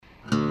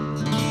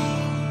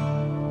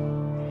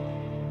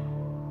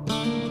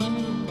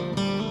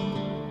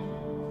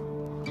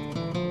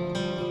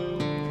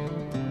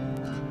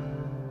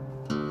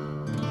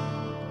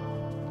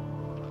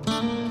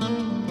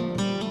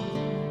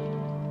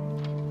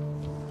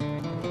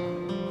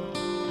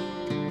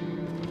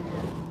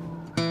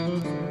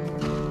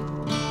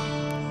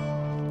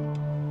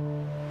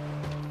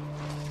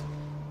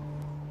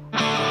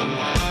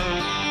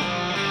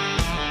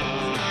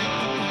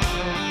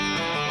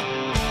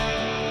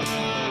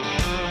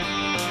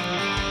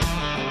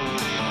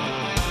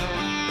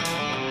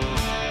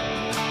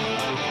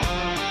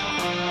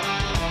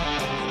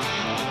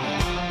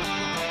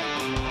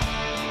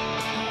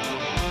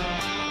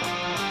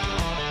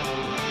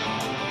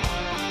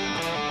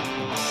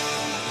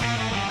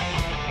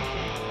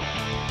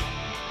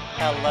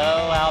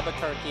Hello,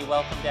 Albuquerque.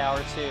 Welcome to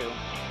Hour 2.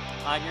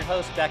 I'm your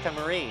host, Becca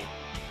Marie.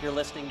 You're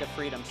listening to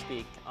Freedom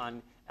Speak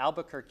on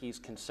Albuquerque's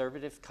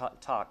Conservative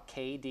Talk,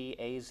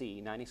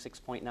 KDAZ,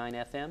 96.9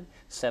 FM,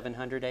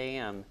 700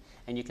 AM.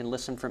 And you can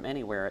listen from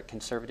anywhere at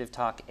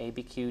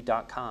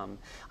conservativetalkabq.com.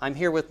 I'm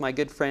here with my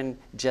good friend,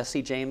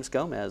 Jesse James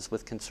Gomez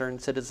with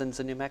Concerned Citizens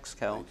in New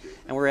Mexico.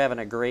 And we're having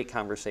a great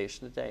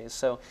conversation today.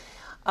 So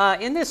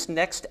in this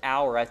next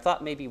hour, I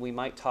thought maybe we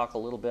might talk a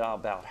little bit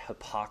about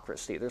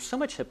hypocrisy. There's so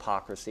much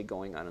hypocrisy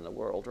going on in the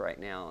world right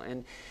now.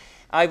 And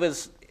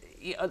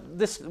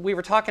we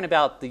were talking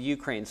about the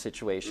Ukraine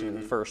situation in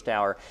the first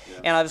hour,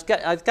 and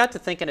I've got to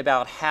thinking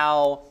about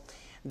how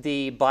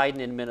the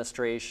Biden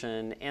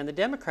administration and the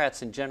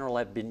Democrats in general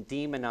have been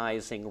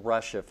demonizing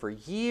Russia for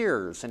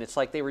years, and it's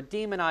like they were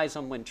demonizing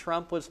them when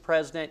Trump was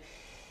president.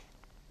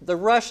 The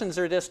Russians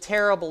are just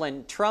terrible,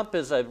 and Trump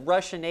is a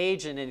Russian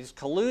agent, and he's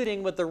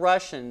colluding with the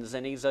Russians,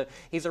 and he's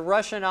a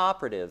Russian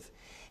operative.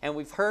 And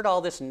we've heard all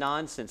this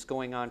nonsense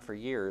going on for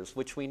years,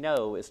 which we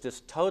know is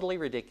just totally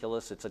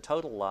ridiculous. It's a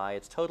total lie.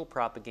 It's total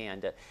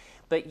propaganda.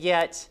 But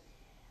yet,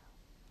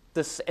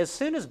 as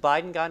soon as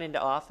Biden got into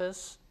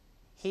office,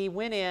 he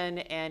went in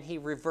and he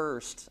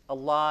reversed a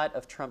lot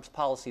of Trump's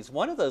policies.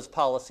 One of those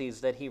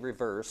policies that he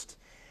reversed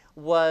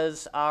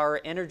was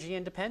our energy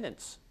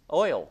independence,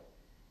 oil.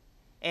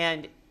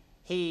 And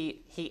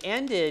he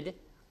ended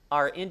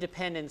our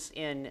independence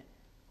in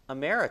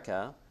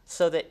America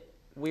so that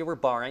we were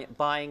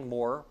buying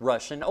more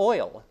Russian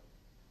oil.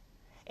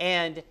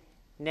 And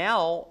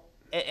now,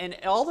 and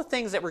all the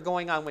things that were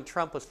going on when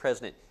Trump was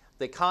president,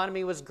 the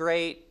economy was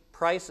great,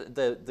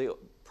 the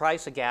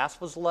price of gas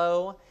was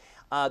low,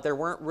 there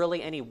weren't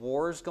really any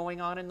wars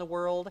going on in the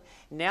world.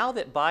 Now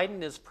that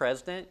Biden is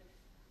president,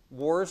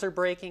 wars are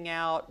breaking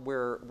out,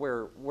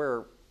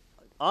 we're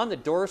on the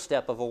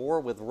doorstep of a war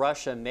with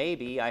Russia,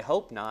 maybe, I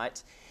hope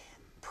not.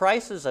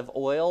 Prices of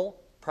oil,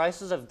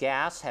 prices of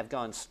gas have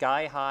gone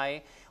sky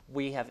high.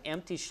 We have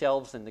empty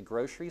shelves in the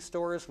grocery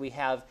stores. We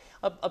have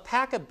a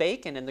pack of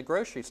bacon in the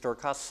grocery store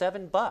costs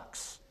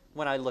 $7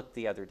 when I looked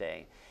the other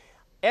day.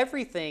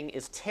 Everything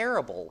is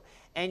terrible,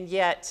 and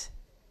yet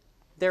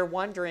they're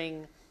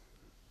wondering,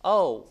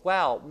 oh,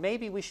 wow,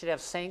 maybe we should have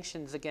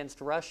sanctions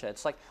against Russia.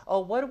 It's like, oh,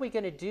 what are we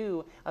going to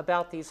do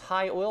about these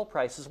high oil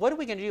prices? What are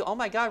we going to do? Oh,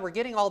 my God, we're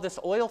getting all this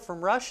oil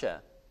from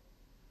Russia.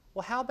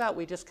 Well, how about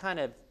we just kind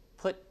of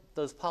put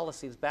those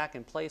policies back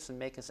in place and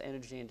make us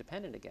energy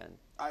independent again?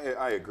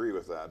 I agree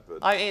with that,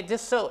 but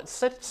just so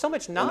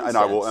much nonsense.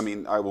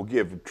 And I will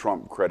give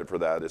Trump credit for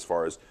that as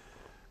far as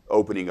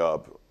opening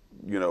up,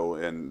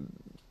 and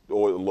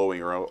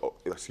opening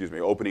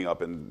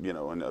up and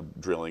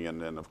and drilling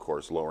and of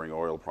course lowering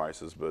oil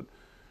prices, but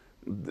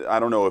I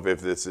don't know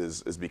if this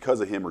is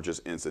because of him or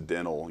just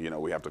incidental.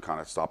 We have to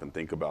kind of stop and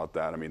think about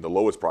that. I mean, the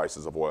lowest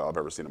prices of oil I've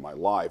ever seen in my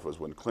life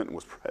was when Clinton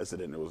was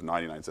president. It was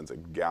 99 cents a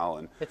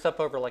gallon. It's up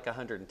over like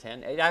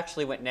 110. It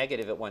actually went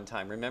negative at one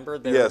time. Remember,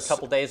 there were a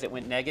couple days it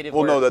went negative.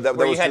 Well,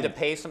 where you had to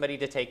pay somebody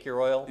to take your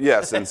oil.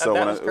 Yes, and so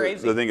that was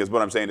crazy. The thing is,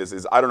 what I'm saying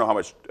is I don't know how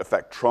much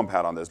effect Trump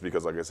had on this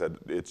because, like I said,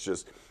 it's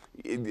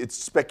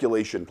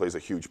speculation plays a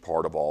huge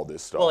part of all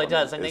this stuff. Well, it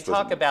does, and they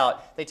talk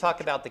about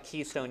the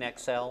Keystone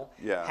XL,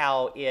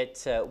 how it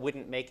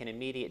wouldn't make an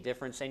immediate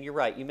difference. And you're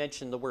right, you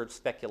mentioned the word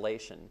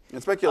speculation.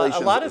 And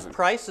speculation. A lot of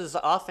prices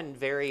often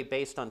vary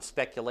based on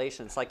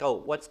speculation. It's like,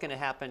 oh, what's going to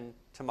happen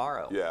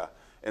tomorrow? Yeah,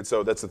 and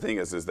so that's the thing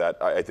is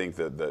that I think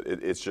that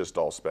it's just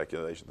all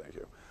speculation. Thank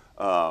you.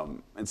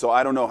 And so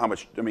I don't know how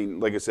much. I mean,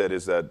 like I said,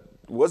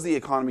 was the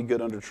economy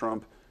good under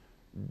Trump?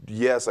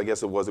 Yes, I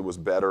guess it was. It was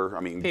better.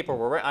 I mean, people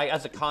were.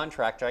 As a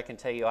contractor, I can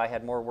tell you, I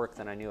had more work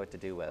than I knew what to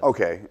do with.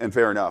 Okay, and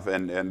fair enough.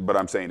 And but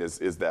I'm saying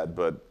is that,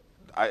 but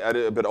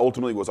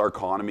ultimately, was our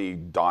economy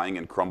dying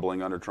and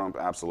crumbling under Trump?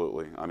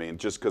 Absolutely. I mean,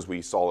 just because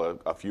we saw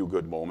a few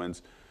good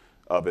moments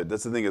of it.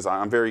 That's the thing is,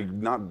 I'm very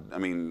not. I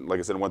mean, like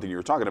I said, one thing you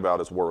were talking about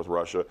is war with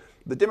Russia.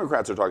 The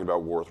Democrats are talking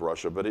about war with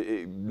Russia, but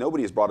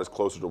nobody has brought us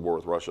closer to war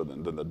with Russia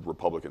than the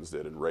Republicans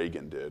did and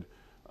Reagan did.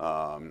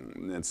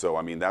 And so,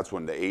 I mean, that's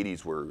when the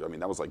 80s were, I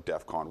mean, that was like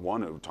DEFCON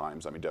 1 at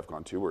times. I mean,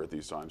 DEFCON 2 were at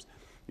these times,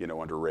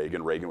 under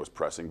Reagan. Reagan was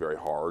pressing very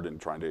hard and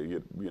trying to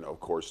get, of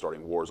course,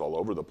 starting wars all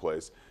over the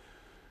place.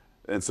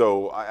 And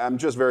so I'm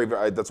just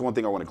that's one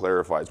thing I want to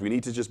clarify is we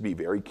need to just be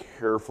very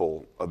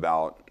careful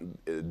about,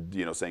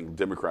 saying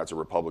Democrats or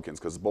Republicans,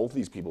 because both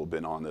these people have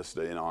been on it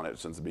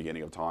since the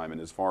beginning of time. And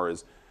as far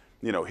as,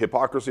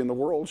 hypocrisy in the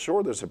world,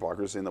 sure, there's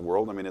hypocrisy in the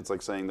world. I mean, it's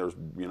like saying there's,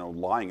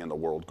 lying in the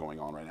world going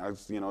on right now.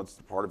 It's,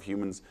 it's part of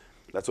humans.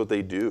 That's what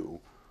they do.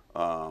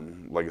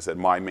 Like I said,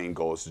 my main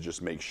goal is to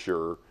just make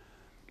sure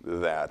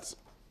that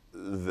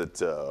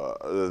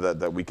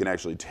we can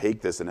actually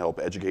take this and help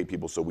educate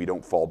people so we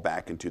don't fall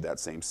back into that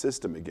same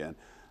system again.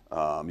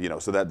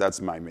 So that's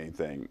my main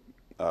thing.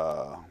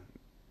 But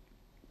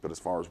as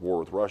far as war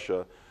with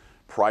Russia,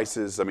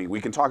 prices, I mean,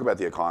 we can talk about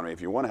the economy.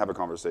 If you want to have a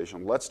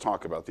conversation, let's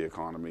talk about the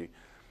economy.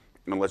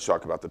 and let's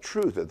talk about the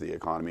truth of the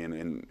economy,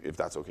 and if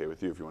that's okay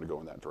with you, if you want to go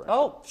in that direction.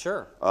 Oh,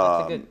 sure.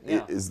 That's a good,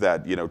 yeah. Is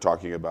that,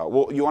 talking about,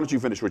 well, why don't you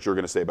finish what you were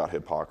going to say about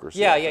hypocrisy?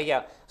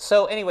 Yeah.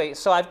 So anyway,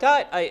 so I've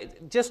got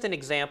just an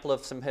example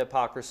of some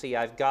hypocrisy.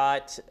 I've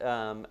got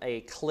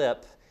a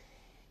clip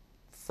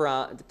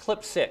from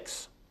clip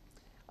 6.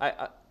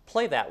 I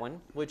play that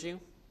one, would you?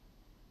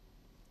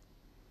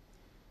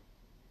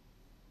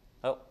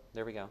 Oh,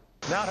 there we go.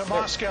 Now to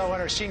Moscow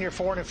and our senior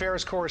foreign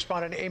affairs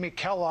correspondent, Amy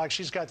Kellogg.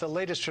 She's got the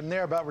latest from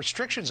there about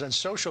restrictions on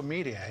social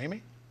media.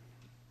 Amy?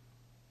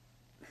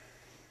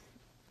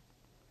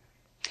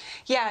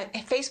 Yeah,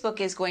 Facebook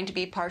is going to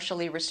be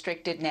partially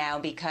restricted now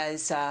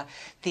because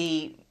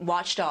the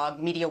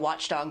media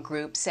watchdog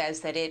group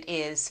says that it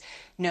is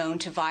known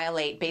to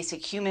violate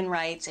basic human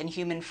rights and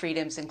human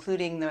freedoms,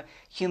 including the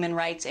human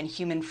rights and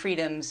human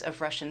freedoms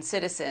of Russian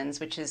citizens,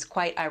 which is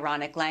quite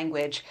ironic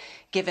language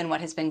given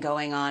what has been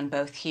going on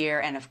both here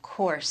and, of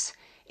course,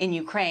 in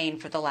Ukraine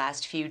for the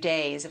last few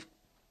days.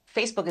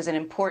 Facebook is an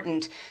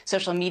important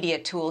social media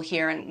tool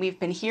here, and we've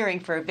been hearing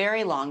for a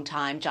very long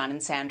time, John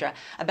and Sandra,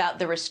 about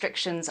the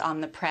restrictions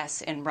on the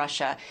press in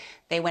Russia.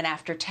 They went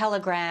after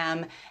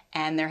Telegram,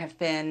 and there's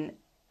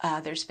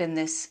been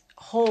this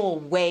whole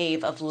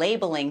wave of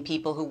labeling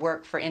people who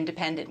work for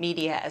independent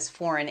media as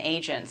foreign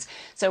agents.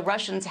 So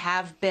Russians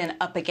have been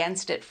up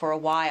against it for a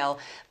while,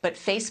 but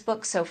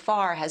Facebook so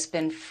far has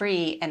been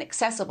free and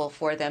accessible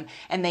for them,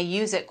 and they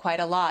use it quite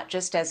a lot,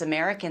 just as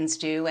Americans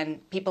do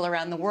and people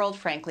around the world,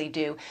 frankly,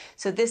 do.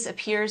 So this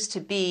appears to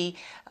be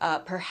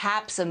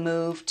perhaps a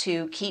move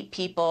to keep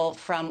people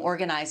from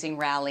organizing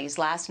rallies.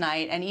 Last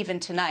night and even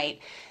tonight,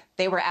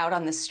 they were out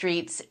on the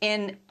streets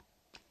in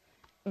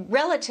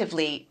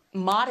relatively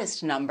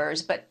modest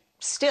numbers, but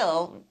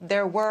still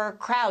there were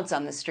crowds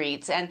on the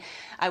streets. And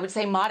I would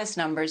say modest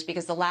numbers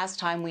because the last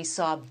time we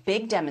saw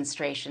big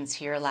demonstrations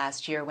here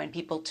last year, when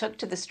people took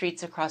to the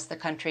streets across the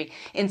country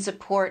in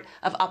support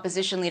of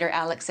opposition leader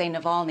Alexei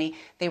Navalny,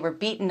 they were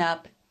beaten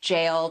up,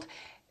 jailed,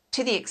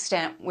 to the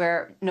extent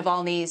where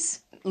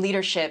Navalny's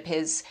leadership,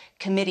 his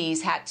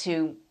committees, had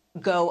to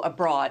go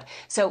abroad.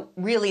 So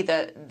really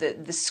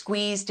the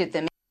squeeze did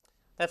them.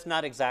 That's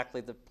not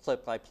exactly the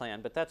clip I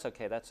planned, but that's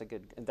okay. That's a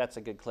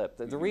good clip.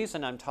 The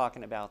reason I'm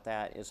talking about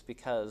that is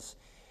because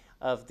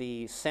of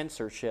the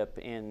censorship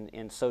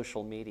in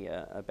social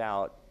media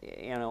about,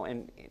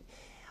 and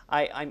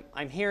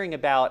I'm hearing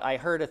about, I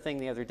heard a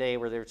thing the other day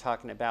where they were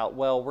talking about,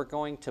 well, we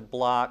want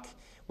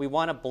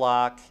to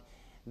block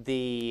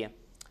the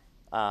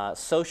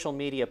social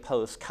media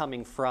posts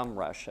coming from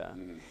Russia.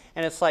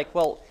 And it's like,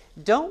 well,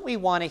 don't we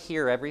want to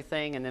hear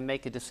everything and then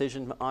make a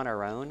decision on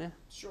our own?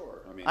 Sure.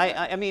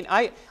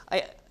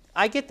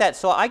 I get that.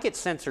 So I get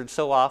censored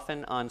so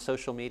often on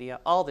social media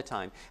all the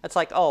time. It's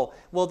like, oh,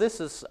 well, this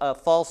is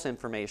false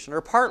information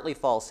or partly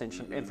false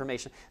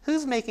information.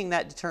 Who's making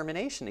that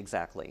determination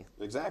exactly?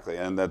 Exactly.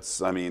 And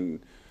that's, I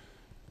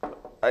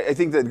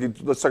think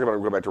that, let's talk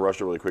about, go back to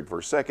Russia really quick for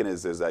a second,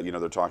 is that,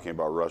 they're talking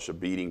about Russia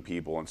beating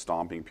people and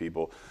stomping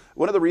people.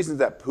 One of the reasons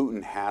that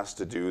Putin has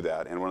to do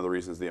that, and one of the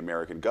reasons the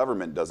American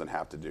government doesn't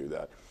have to do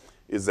that,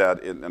 is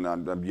that,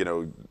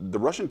 the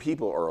Russian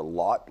people are a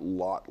lot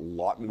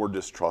more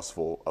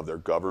distrustful of their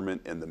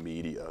government and the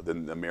media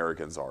than the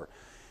Americans are.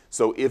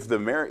 So if the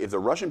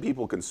Russian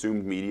people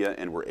consumed media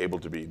and were able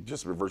to be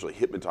just virtually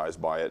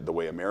hypnotized by it the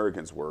way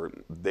Americans were,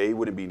 they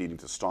wouldn't be needing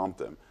to stomp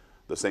them.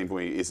 The same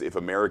way is if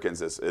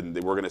Americans, and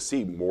we're going to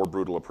see more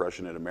brutal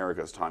oppression in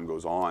America as time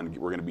goes on.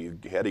 We're going to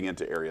be heading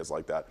into areas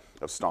like that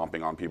of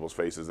stomping on people's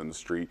faces in the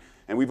street.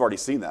 And we've already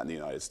seen that in the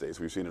United States.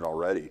 We've seen it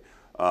already.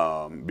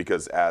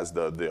 Because as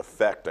the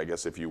effect, I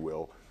guess, if you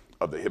will,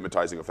 of the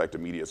hypnotizing effect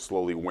of media is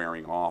slowly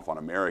wearing off on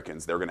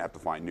Americans, they're going to have to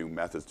find new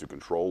methods to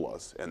control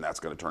us. And that's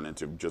going to turn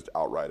into just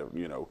outright,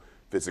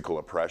 physical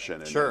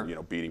oppression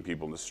and beating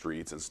people in the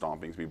streets and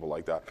stomping people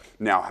like that.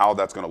 Now, how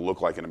that's going to look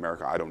like in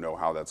America, I don't know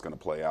how that's going to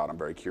play out. I'm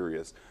very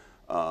curious.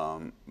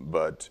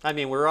 But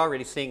we're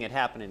already seeing it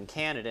happen in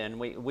Canada, and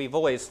I've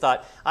always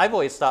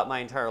thought my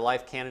entire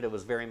life Canada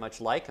was very much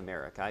like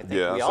America. I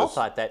think we all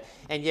thought that,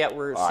 and yet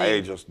we're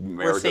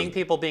seeing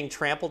people being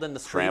trampled in the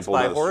streets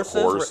by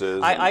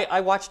horses.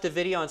 I watched a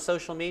video on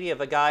social media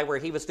of a guy where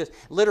he was just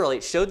literally,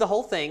 it showed the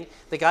whole thing.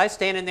 The guy's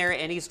standing there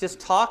and he's just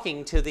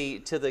talking to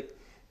the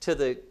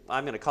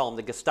I'm going to call him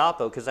the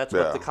Gestapo because that's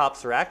what the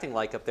cops are acting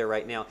like up there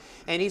right now.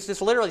 And he's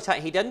just literally,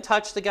 he doesn't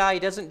touch the guy, he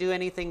doesn't do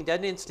anything,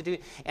 doesn't institute,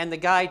 and the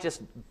guy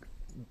just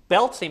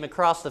belts him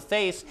across the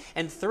face,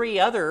 and 3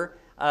 other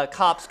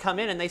cops come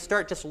in and they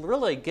start just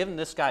really giving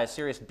this guy a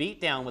serious beat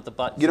down with the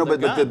butts of their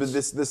guns. But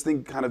this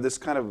kind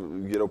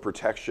of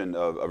protection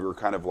of or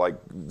kind of like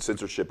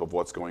censorship of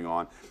what's going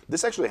on.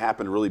 This actually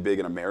happened really big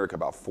in America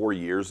about 4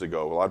 years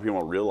ago. A lot of people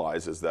don't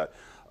realize is that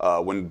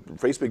when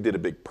Facebook did a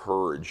big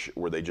purge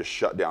where they just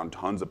shut down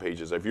tons of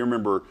pages. If you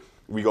remember,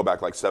 we go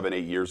back like 7,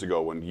 8 years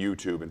ago when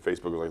YouTube and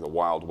Facebook was like the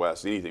Wild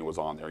West. Anything was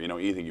on there.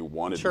 Anything you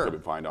wanted you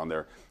could find on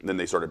there. And then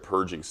they started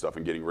purging stuff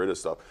and getting rid of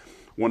stuff.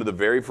 One of the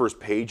very first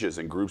pages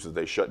and groups that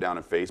they shut down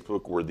on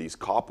Facebook were these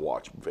cop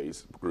watch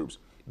groups.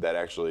 that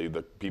actually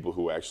the people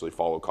who actually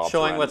follow cops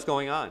Showing around, what's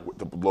going on.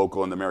 the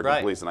local and the American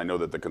Right. police. And I know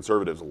that the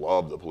conservatives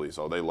love the police.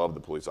 Oh, they love the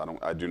police.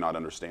 I do not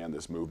understand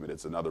this movement.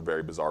 It's another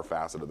very bizarre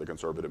facet of the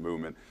conservative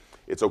movement.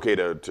 It's okay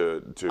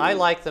to I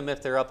like them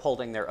if they're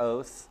upholding their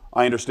oath.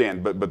 I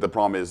understand, but the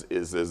problem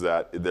is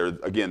that there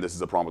again, this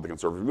is a problem with the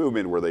conservative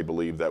movement where they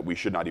believe that we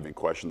should not even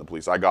question the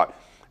police. I got,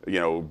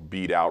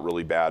 beat out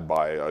really bad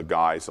by a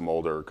guy, some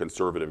older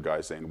conservative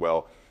guy, saying,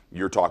 "Well,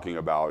 you're talking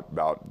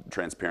about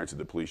transparency of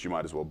the police. You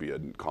might as well be a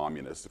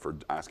communist for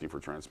asking for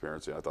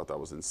transparency." I thought that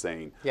was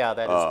insane. Yeah,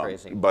 that is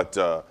crazy. But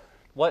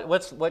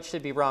What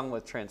should be wrong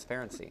with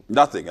transparency?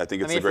 nothing. I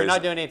think it's I mean, the if you're greatest.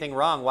 not doing anything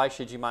wrong, why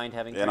should you mind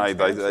having And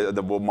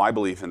transparency? well, my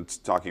belief in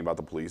talking about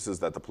the police is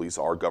that the police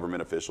are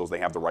government officials. They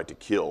have the right to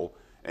kill,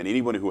 and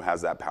anyone who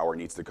has that power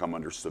needs to come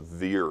under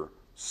severe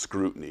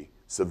scrutiny.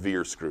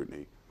 Severe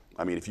scrutiny.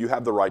 I mean, if you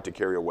have the right to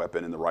carry a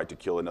weapon and the right to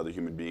kill another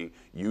human being,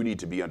 you need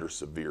to be under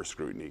severe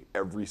scrutiny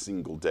every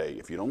single day.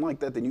 If you don't like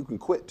that, then you can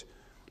quit.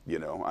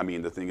 I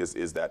mean, the thing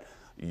is that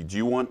do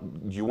you want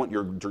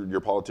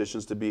your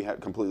politicians to be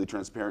completely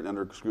transparent and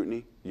under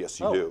scrutiny? Yes,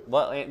 you do.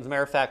 Well, as a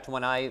matter of fact,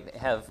 when I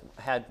have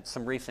had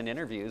some recent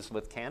interviews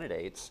with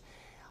candidates,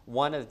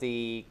 one of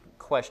the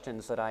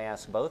questions that I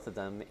ask both of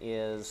them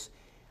is,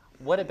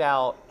 what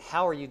about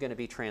how are you going to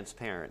be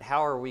transparent?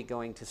 How are we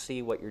going to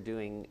see what you're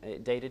doing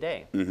day to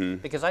day?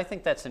 Because I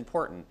think that's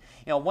important.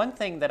 One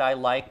thing that I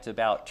liked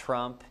about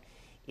Trump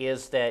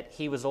is that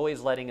he was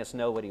always letting us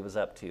know what he was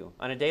up to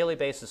on a daily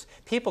basis.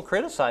 People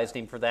criticized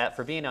him for that,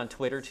 for being on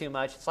Twitter too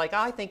much. It's like,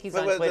 I think he's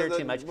on Twitter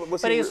too much.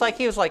 But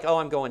he was like, oh,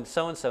 I'm going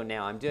so-and-so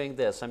now. I'm doing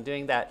this. I'm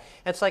doing that.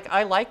 And it's like,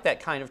 I like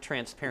that kind of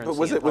transparency. But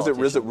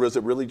was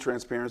it really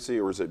transparency,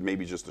 or is it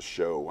maybe just a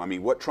show? I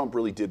mean, what Trump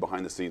really did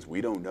behind the scenes,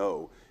 we don't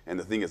know. And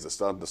the thing is, the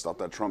stuff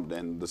that Trump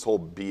and this whole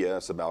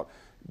BS about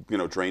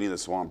draining the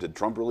swamp. Did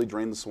Trump really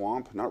drain the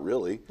swamp? Not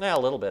really. Yeah, a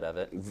little bit of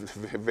it.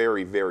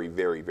 Very, very,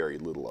 very, very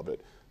little of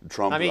it.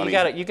 Trump. I mean,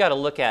 you got to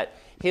look at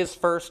his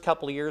first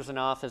couple of years in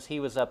office. He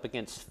was up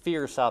against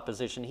fierce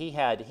opposition. He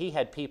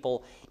had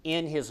people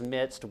in his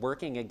midst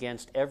working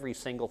against every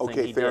single thing he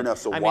did. Okay, fair enough.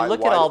 So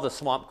look at all the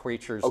swamp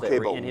creatures that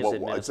were in his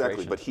administration.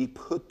 Exactly, but he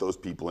put those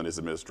people in his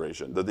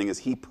administration. The thing is,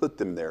 he put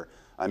them there.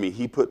 I mean,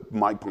 he put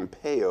Mike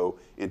Pompeo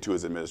into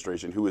his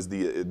administration, who is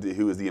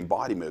the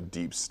embodiment of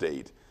deep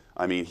state.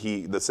 I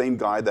mean, the same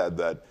guy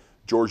that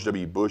George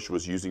W. Bush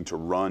was using to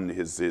run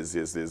his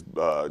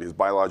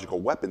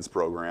biological weapons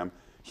program.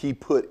 He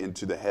put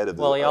into the head of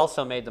the... Well, he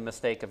also made the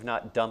mistake of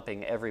not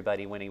dumping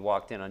everybody when he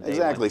walked in on day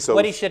exactly. one. So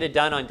what he should have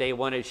done on day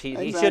one is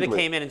he should have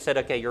came in and said,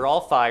 okay, you're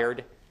all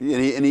fired.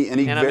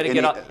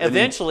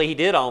 Eventually, he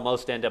did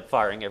almost end up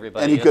firing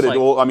everybody. And he could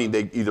have... I mean,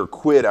 they either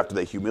quit after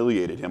they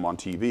humiliated him on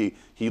TV.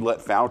 He let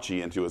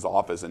Fauci into his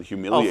office and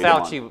humiliated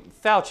him.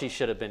 Fauci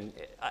should have been...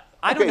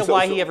 I don't know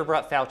why he ever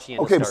brought Fauci in.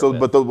 Okay,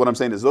 what I'm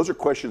saying is those are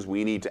questions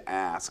we need to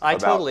ask about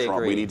totally Trump.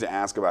 agree. We need to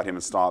ask about him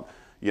and stop...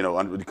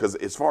 because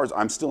as far as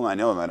I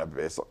know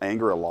that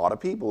anger a lot of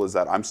people is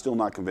that I'm still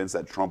not convinced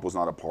that Trump was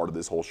not a part of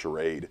this whole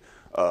charade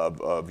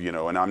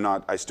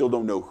and I still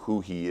don't know who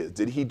he is.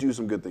 Did he do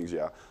some good things?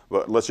 Yeah.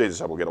 But let's change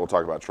this up. We'll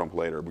talk about Trump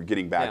later. We're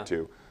getting back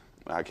to,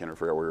 I can't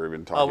forget what we were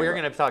even talking about. Oh, we were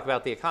going to talk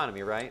about the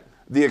economy, right?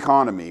 The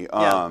economy.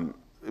 Yeah.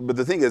 But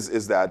the thing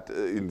is that,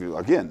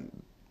 again,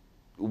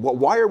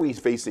 why are we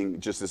facing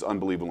just this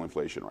unbelievable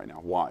inflation right now?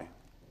 Why?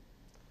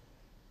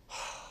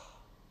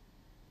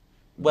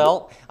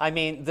 Well, I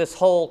mean, this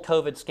whole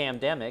COVID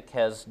scamdemic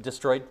has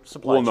destroyed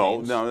supply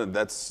chains. No,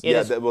 that's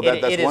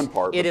one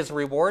part. It has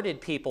rewarded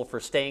people for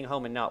staying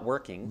home and not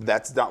working.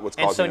 That's not what's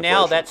causing inflation. And so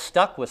now that's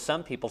stuck with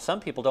some people. Some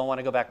people don't want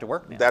to go back to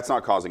work now. That's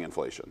not causing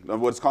inflation.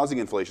 What's causing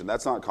inflation?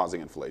 That's not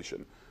causing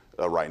inflation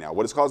right now.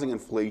 What is causing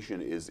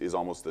inflation is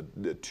almost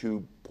the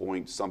 2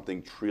 point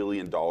something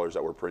trillion dollars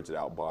that were printed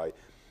out by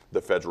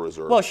the Federal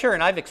Reserve. Well, sure,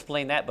 and I've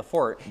explained that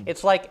before.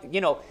 It's like,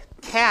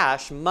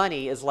 cash,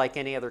 money is like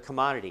any other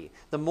commodity.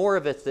 The more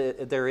of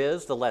it there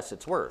is, the less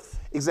it's worth.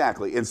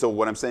 Exactly. And so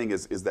what I'm saying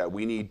is that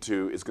we need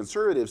to, as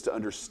conservatives, to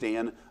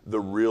understand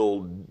the real,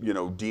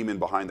 demon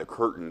behind the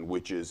curtain,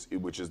 which is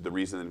the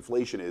reason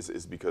inflation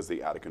is because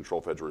the out of control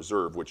Federal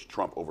Reserve, which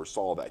Trump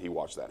oversaw that. He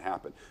watched that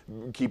happen.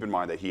 Keep in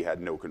mind that he had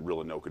no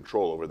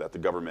control over that. The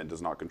government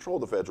does not control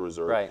the Federal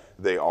Reserve. Right.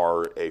 They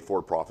are a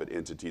for-profit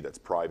entity that's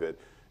private.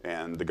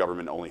 And the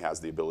government only has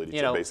the ability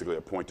to basically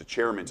appoint a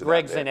chairman to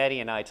Greg that. Zanetti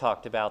and I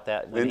talked about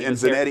that. And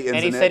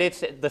he said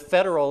it's the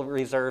Federal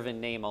Reserve in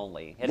name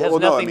only. It has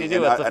nothing to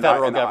do with the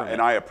federal government. And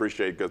I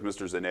appreciate, because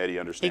Mr. Zanetti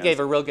understands. He gave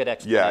a real good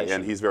explanation. Yeah,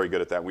 and he's very good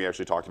at that. We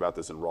actually talked about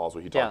this in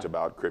Roswell. He talked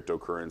about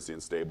cryptocurrency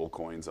and stable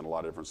coins and a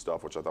lot of different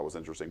stuff, which I thought was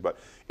interesting. But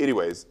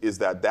anyways,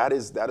 that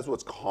is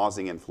what's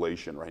causing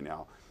inflation right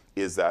now.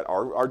 Is that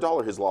our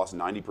dollar has lost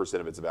 90%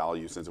 of its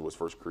value since it was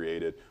first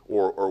created,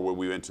 or when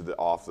we went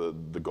off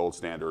the gold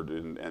standard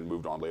and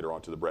moved on later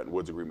on to the Bretton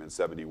Woods Agreement in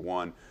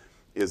 '71,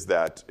 is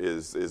that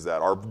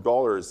our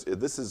dollars.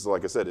 This is,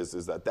 like I said,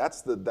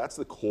 that's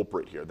the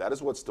culprit here. That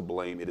is what's to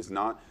blame. It is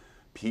not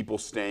people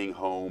staying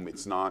home.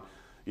 It's not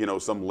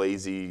some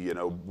lazy,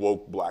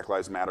 woke Black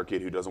Lives Matter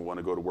kid who doesn't want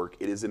to go to work.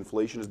 It is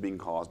inflation is being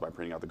caused by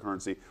printing out the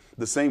currency.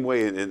 The same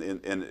way,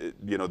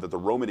 that the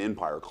Roman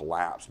Empire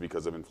collapsed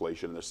because of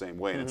inflation in the same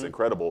way, and it's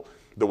incredible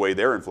the way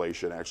their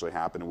inflation actually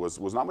happened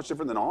was not much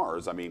different than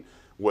ours. I mean,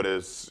 what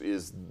is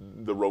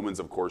the Romans,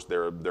 of course,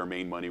 their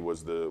main money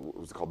was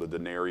called the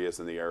denarius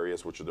and the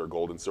arius, which are their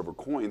gold and silver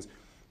coins.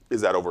 Is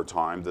that over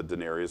time the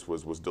denarius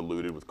was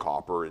diluted with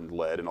copper and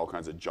lead and all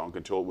kinds of junk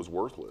until it was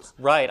worthless.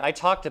 Right. I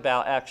talked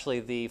about actually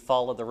the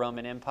fall of the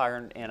Roman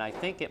Empire, and I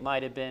think it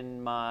might have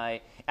been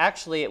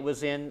it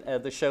was in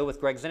the show with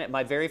Greg Zinnet,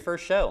 my very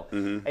first show.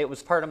 It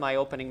was part of my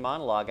opening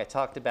monologue. I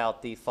talked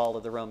about the fall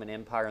of the Roman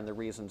Empire and the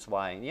reasons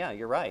why. And yeah,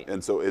 you're right.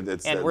 And so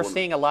we're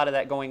seeing a lot of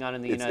that going on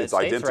in the United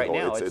States identical. right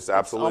now. It's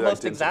absolutely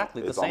almost identical.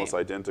 Exactly the it's same. Almost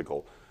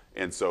identical.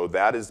 And so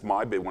that is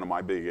one of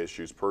my big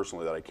issues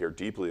personally that I care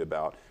deeply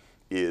about.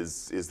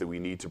 Is that we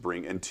need to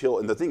bring and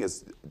the thing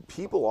is,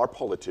 people are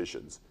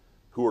politicians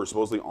who are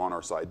supposedly on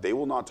our side. They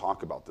will not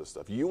talk about this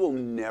stuff. You will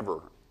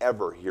never,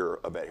 ever hear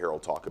Yvette Herrell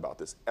talk about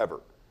this,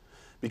 ever.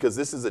 Because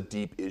this is a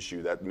deep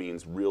issue that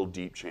means real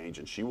deep change,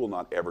 and she will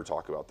not ever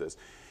talk about this.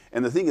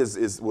 And the thing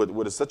is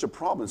what is such a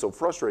problem and so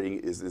frustrating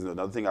is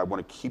another thing I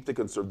want to keep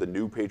the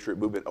new patriot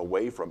movement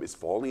away from is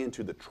falling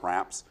into the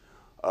traps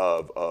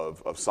of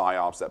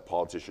psyops that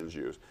politicians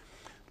use.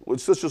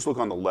 Let's just look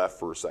on the left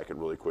for a second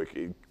really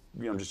quick.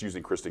 I'm just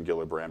using Kristen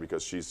Gillibrand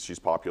because she's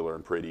popular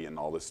and pretty and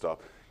all this stuff.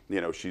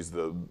 She's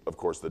of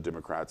course the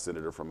Democrat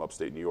senator from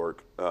upstate New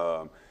York.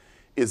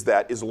 Is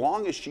that as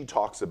long as she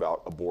talks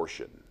about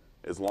abortion,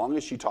 as long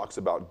as she talks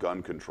about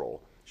gun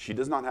control, she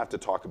does not have to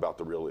talk about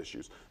the real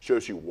issues. So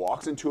she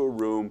walks into a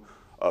room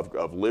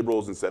of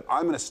liberals and said,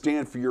 I'm going to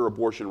stand for your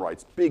abortion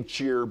rights. Big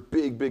cheer,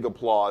 big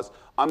applause.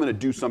 I'm going to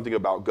do something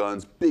about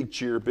guns. Big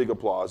cheer, big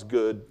applause.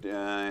 Good.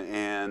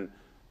 And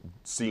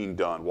scene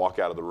done. Walk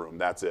out of the room.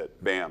 That's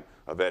it. Bam.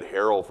 Yvette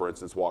Herrell, for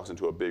instance, walks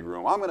into a big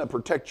room. I'm going to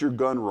protect your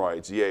gun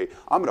rights. Yay.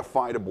 I'm going to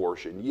fight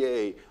abortion.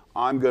 Yay.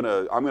 I'm going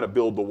to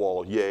build the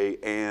wall. Yay.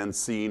 And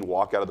scene.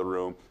 Walk out of the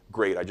room.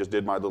 Great. I just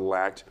did my little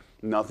act.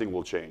 Nothing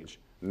will change.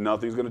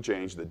 Nothing's going to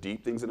change. The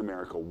deep things in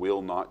America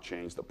will not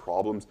change. The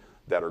problems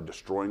that are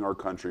destroying our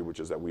country,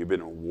 which is that we've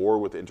been in war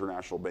with the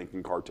international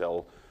banking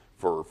cartel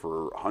for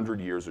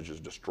 100 years, which is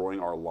destroying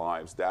our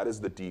lives. That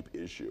is the deep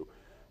issue.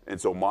 And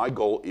so my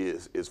goal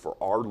is for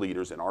our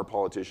leaders and our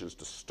politicians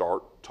to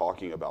start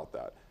talking about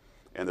that.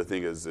 And the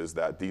thing is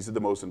that these are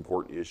the most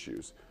important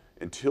issues.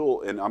 And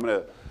I'm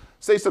going to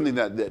say something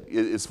that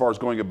as far as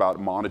going about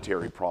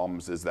monetary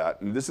problems is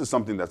that, and this is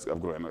something that's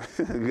going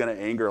to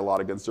anger a lot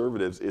of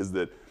conservatives, is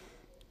that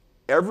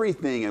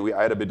everything, and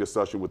I had a big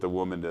discussion with a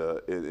woman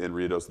in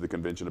Riados at the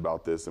convention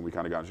about this, and we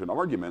kind of got into an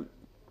argument.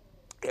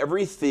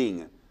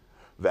 Everything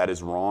that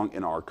is wrong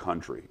in our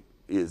country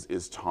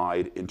is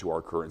tied into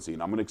our currency,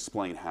 and I'm going to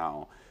explain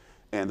how.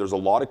 And there's a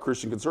lot of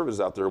Christian conservatives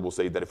out there who will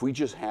say that if we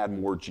just had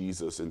more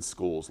Jesus in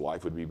schools,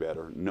 life would be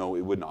better. No,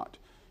 it would not.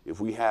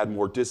 If we had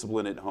more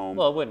discipline at home,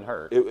 well, it wouldn't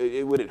hurt.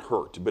 It wouldn't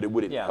hurt, but it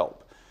wouldn't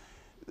help.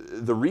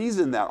 The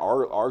reason that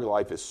our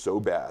life is so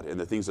bad, and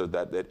the things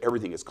that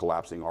everything is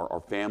collapsing,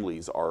 our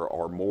families,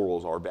 our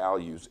morals, our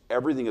values,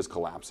 everything is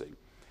collapsing,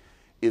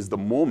 is the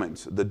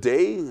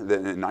day that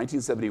in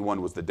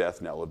 1971 was the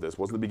death knell of this. It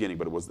wasn't the beginning,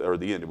 but it was, or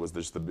the end. It was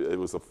just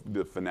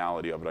the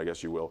finality of it, I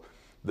guess you will.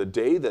 The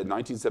day that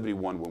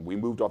 1971, when we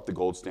moved off the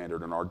gold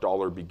standard and our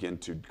dollar began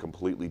to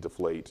completely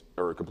deflate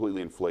or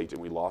completely inflate,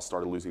 and we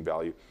started losing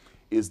value,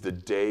 is the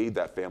day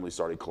that families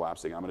started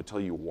collapsing. I'm going to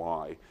tell you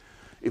why.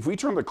 If we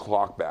turn the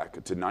clock back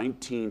to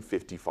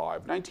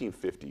 1955,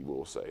 1950,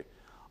 we'll say,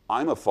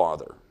 I'm a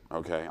father.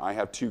 Okay, I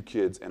have 2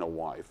 kids and a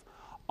wife.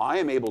 I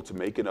am able to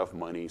make enough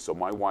money so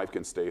my wife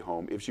can stay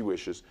home, if she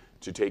wishes,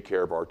 to take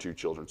care of our 2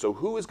 children. So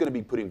who is going to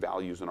be putting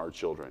values on our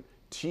children?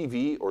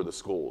 TV or the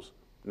schools?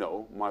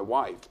 No, my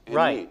wife and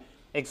me.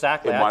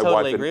 Exactly. And I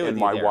totally agree with you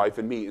my there. wife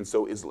and me. And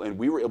so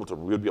we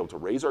would be able to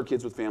raise our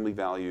kids with family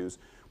values,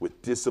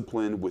 with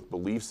discipline, with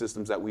belief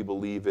systems that we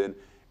believe in,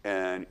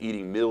 and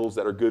eating meals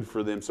that are good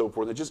for them, so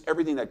forth. And just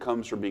everything that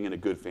comes from being in a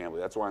good family.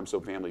 That's why I'm so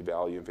family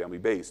value and family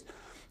based.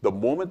 The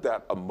moment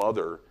that a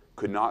mother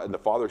could not, and the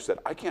father said,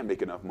 I can't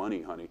make enough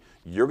money, honey.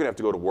 You're going to have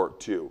to go to work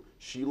too.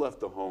 She left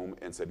the home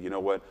and said, you know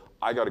what?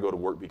 I got to go to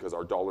work because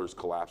our dollar's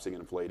collapsing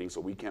and inflating, so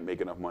we can't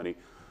make enough money.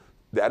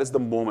 That is the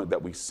moment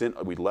that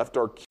we left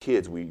our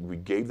kids, we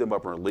gave them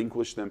up and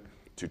relinquished them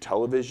to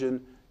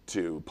television,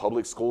 to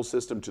public school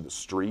system, to the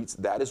streets.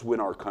 That is when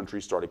our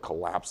country started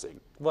collapsing.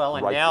 Well,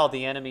 and now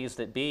the enemies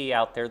that be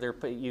out there,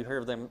 you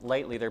hear them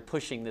lately, they're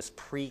pushing this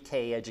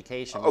pre-K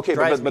education, which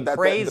drives me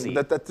crazy.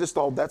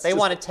 They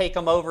want to take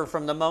them over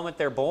from the moment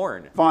they're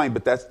born. Fine,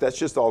 but that's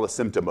just all a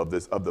symptom of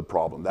the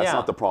problem. That's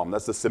not the problem.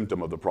 That's the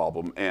symptom of the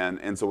problem.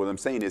 And so what I'm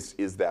saying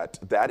is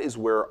that is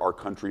where our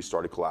country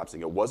started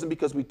collapsing. It wasn't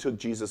because we took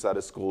Jesus out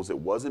of schools. It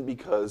wasn't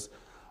because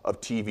of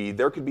TV.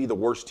 There could be the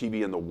worst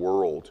TV in the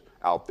world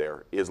out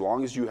there. As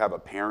long as you have a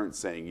parent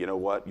saying, you know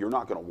what, you're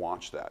not going to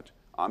watch that.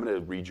 I'm going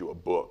to read you a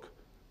book.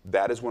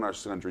 That is when our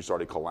country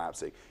started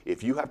collapsing.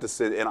 If you have to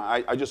sit, and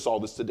I just saw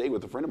this today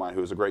with a friend of mine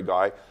who's a great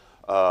guy,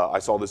 I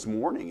saw this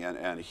morning,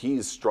 and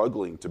he's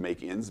struggling to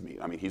make ends meet.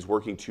 I mean, he's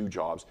working 2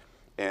 jobs,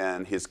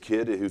 and his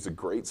kid, who's a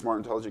great, smart,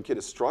 intelligent kid,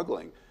 is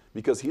struggling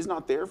because he's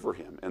not there for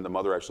him. And the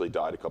mother actually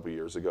died a couple of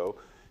years ago.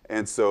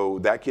 And so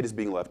that kid is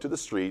being left to the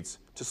streets,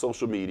 to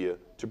social media,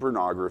 to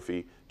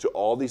pornography, to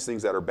all these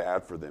things that are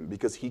bad for them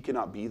because he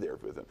cannot be there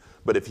with them.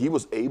 But if he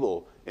was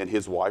able and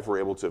his wife were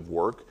able to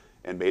work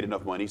and made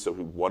enough money so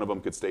one of them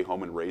could stay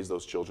home and raise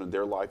those children,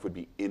 their life would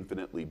be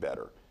infinitely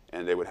better.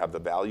 And they would have the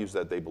values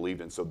that they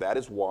believed in. So that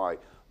is why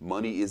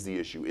money is the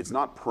issue. It's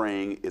not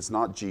praying. It's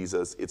not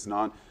Jesus. It's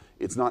not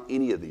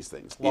any of these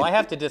things. Well, I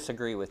have to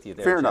disagree with you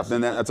there. Fair enough.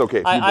 Then that's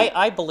okay.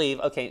 I believe,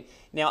 okay,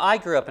 now I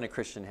grew up in a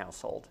Christian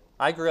household.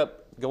 I grew up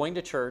going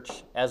to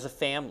church as a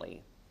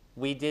family.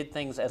 We did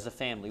things as a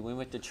family. We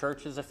went to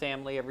church as a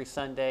family every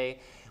Sunday.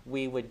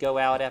 We would go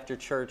out after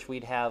church.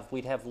 We'd have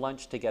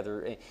lunch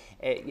together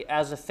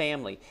as a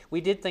family.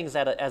 We did things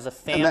as a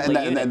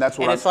family unit. And that's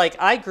what it's like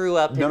I grew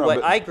up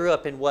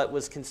in what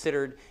is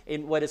considered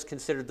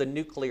the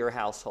nuclear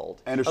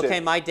household. I understand. Okay,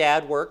 my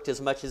dad worked as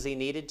much as he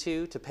needed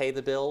to pay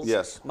the bills.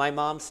 Yes. My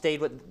mom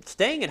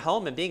staying at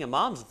home and being a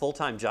mom is a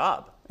full-time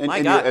job.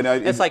 And God, and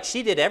it's like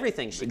she did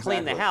everything. She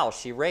cleaned the Exactly.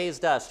 house. She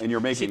raised us.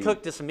 She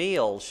cooked us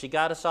meals. She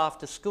got us off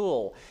to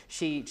school.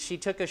 She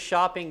took us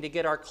shopping to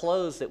get our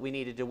clothes that we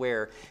needed to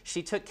wear.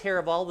 She took care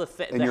of all the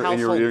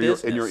household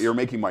business. And you're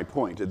making my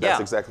point. That's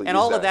exactly. And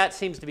all of that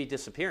seems to be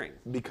disappearing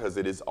because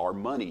it is our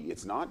money.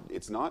 It's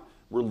not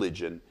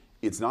religion.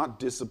 It's not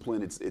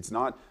discipline. It's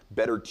not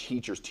better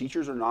teachers.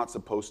 Teachers are not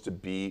supposed to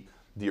be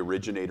the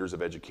originators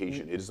of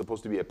education. It is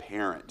supposed to be a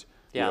parent.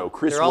 Yeah,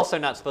 they're also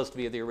not supposed to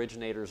be the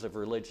originators of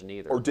religion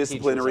either. Or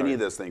discipline or any of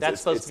those things.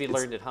 That's supposed to be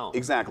learned at home.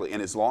 Exactly.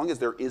 And as long as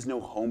there is no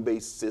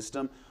home-based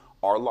system,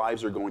 our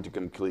lives are going to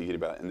completely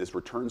about it. And this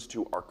returns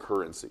to our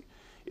currency.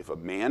 If a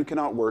man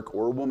cannot work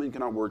or a woman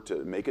cannot work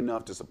to make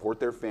enough to support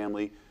their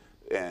family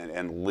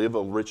and live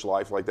a rich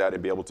life like that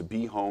and be able to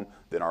be home,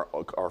 then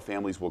our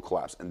families will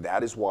collapse. And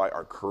that is why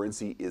our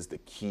currency is the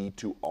key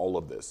to all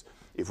of this.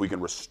 If we can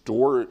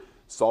restore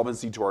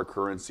solvency to our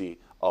currency,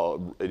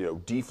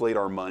 deflate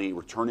our money,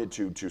 return it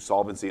to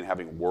solvency and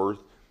having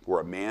worth,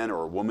 where a man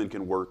or a woman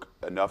can work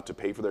enough to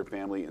pay for their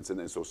family, and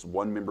so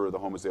one member of the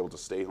home is able to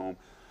stay home.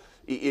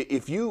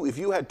 If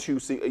you had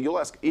you'll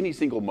ask any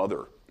single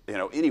mother,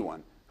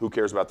 anyone who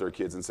cares about their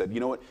kids, and said, you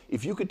know what,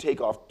 if you could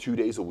take off 2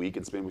 days a week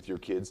and spend with your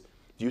kids,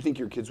 do you think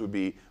your kids would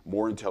be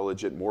more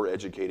intelligent, more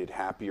educated,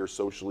 happier,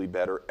 socially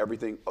better,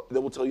 everything? They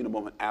will tell you in a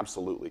moment,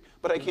 absolutely.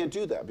 But I can't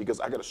do that because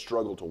I got to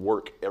struggle to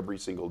work every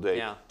single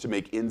day to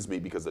make ends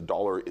meet because the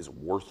dollar is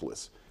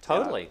worthless.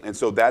 Totally. And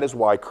so that is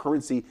why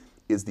currency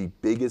is the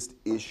biggest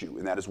issue,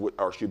 and that is what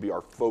should be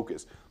our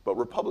focus. But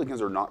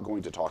Republicans are not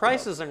going to talk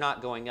Prices are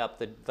not going up.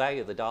 The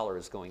value of the dollar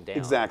is going down.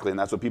 Exactly, and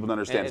that's what people don't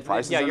understand.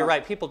 Prices you're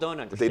right. People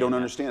don't understand. They don't that.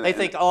 understand They that.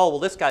 think, oh, well,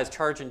 this guy's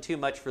charging too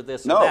much for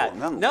this or that.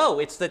 No,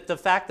 it's that the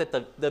fact that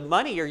the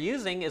money you're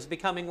using is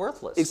becoming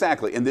worthless.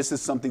 Exactly, and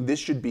this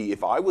should be,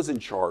 if I was in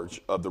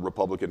charge of the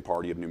Republican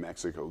Party of New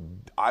Mexico,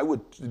 I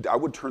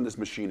would turn this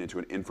machine into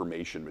an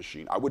information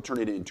machine. I would turn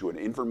it into an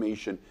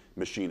information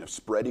machine of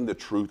spreading the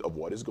truth of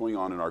what is going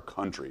on in our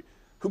country.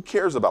 Who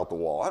cares about the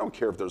wall? I don't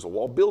care if there's a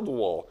wall. Build a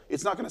wall.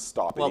 It's not going to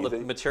stop anything. Well,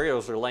 the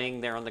materials are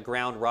laying there on the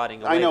ground,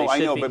 rotting away. I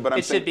know, but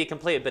it should be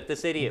completed. But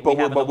this idiot we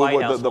have in the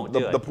White House won't do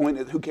it. The point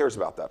is, who cares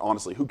about that?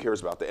 Honestly, who cares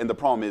about that? And the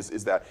problem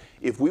is that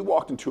if we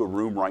walked into a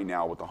room right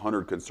now with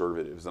 100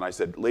 conservatives, and I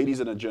said,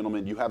 ladies and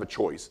gentlemen, you have a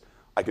choice.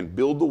 I can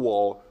build the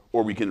wall,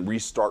 or we can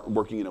restart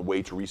working in a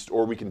way to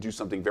restore, or we can do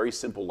something very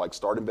simple like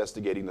start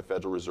investigating the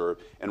Federal Reserve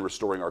and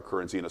restoring our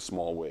currency in a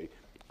small way.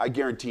 I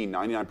guarantee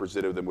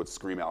 99% of them would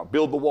scream out,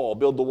 build the wall,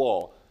 build the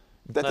wall.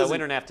 No, we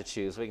don't have to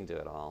choose. We can do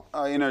it all.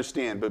 I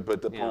understand, but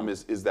the problem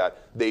is that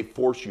they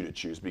force you to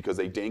choose because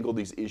they dangle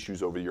these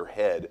issues over your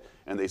head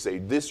and they say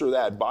this or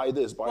that, buy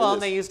this, buy this. Well,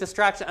 and they use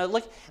distraction.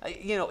 Look,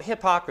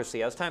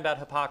 hypocrisy. I was talking about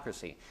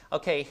hypocrisy.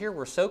 Okay, here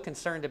we're so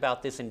concerned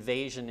about this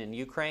invasion in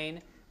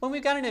Ukraine when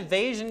we've got an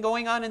invasion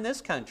going on in this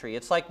country.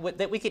 It's like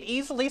that we could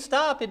easily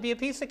stop. It'd be a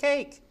piece of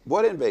cake.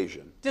 What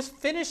invasion? Just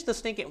finish the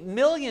stinking.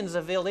 Millions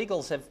of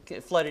illegals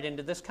have flooded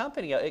into this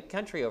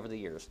country over the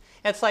years.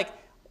 And it's like,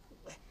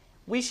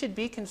 we should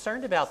be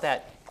concerned about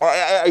that.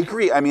 I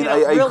agree. I mean, I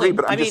agree,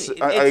 but I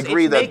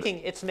agree that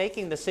it's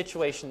making the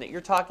situation that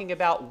you're talking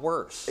about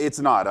worse. It's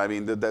not. I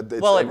mean, it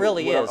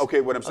really is.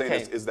 Okay, what I'm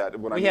saying is that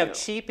we have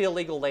cheap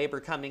illegal labor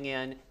coming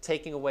in,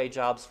 taking away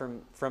jobs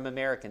from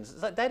Americans.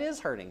 That is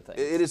hurting things.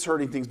 It is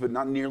hurting things, but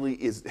not nearly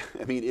is.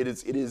 I mean, it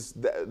is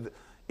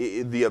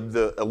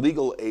the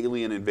illegal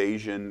alien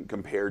invasion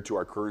compared to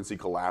our currency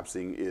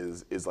collapsing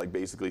is like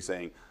basically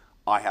saying,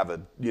 I have a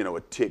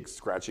tick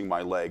scratching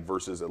my leg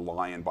versus a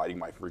lion biting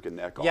my freaking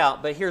neck off. Yeah,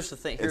 but here's the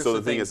thing. And so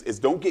the thing is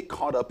don't get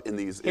caught up in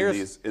these.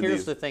 Here's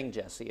the thing,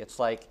 Jesse. It's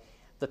like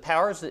the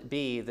powers that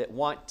be that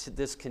want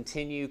this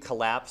continued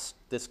collapse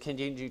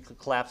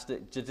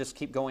to just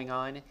keep going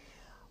on,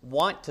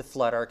 want to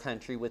flood our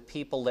country with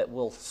people that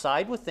will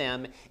side with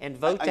them and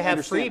vote to have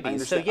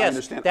freebies. So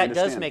yes, that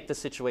does make the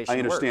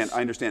situation worse.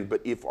 I understand.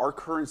 But if our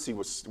currency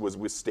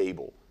was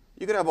stable,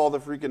 You could have all the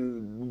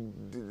freaking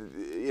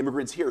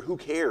immigrants here. Who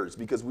cares?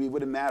 Because we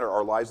wouldn't matter.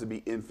 Our lives would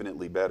be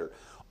infinitely better.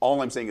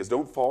 All I'm saying is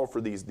don't fall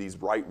for these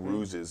right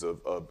ruses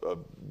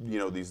of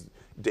these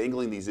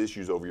dangling these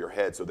issues over your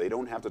head so they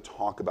don't have to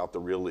talk about the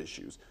real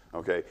issues.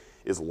 Okay?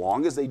 As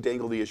long as they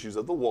dangle the issues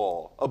of the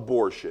wall,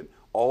 abortion,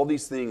 all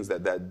these things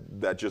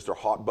that just are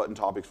hot button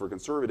topics for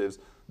conservatives,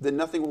 then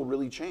nothing will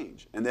really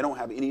change. And they don't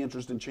have any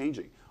interest in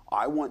changing.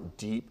 I want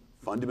deep,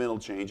 fundamental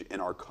change in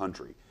our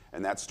country.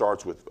 And that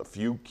starts with a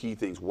few key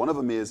things. One of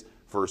them is,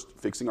 first,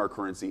 fixing our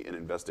currency and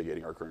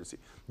investigating our currency.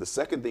 The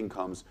second thing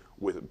comes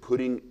with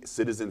putting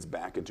citizens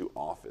back into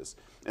office.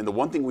 And the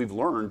one thing we've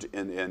learned,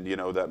 and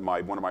that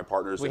one of my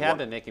partners... We have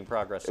been making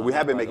progress on We that,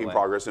 have been by the making way.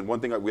 progress. And one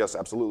thing, yes,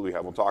 absolutely we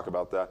have, we'll talk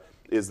about that,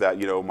 is that,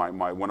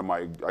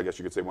 I guess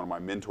you could say one of my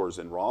mentors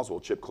in Roswell,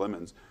 Chip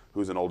Clemens,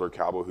 who's an older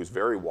cowboy who's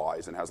very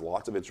wise and has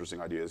lots of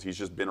interesting ideas. He's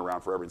just been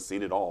around forever and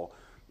seen it all.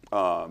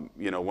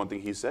 One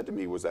thing he said to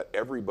me was that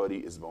everybody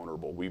is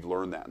vulnerable. We've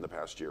learned that in the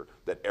past year,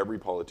 that every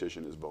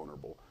politician is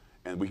vulnerable.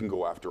 And we can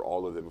go after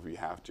all of them if we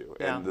have to.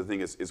 Yeah. And the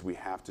thing is we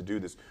have to do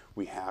this.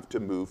 We have to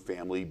move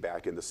family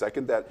back in. The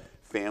second that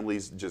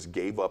families just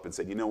gave up and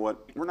said, you know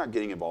what, we're not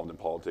getting involved in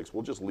politics.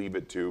 We'll just leave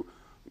it to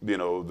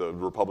the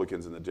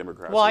Republicans and the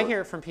Democrats. Well, I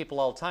hear it from people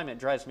all the time. It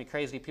drives me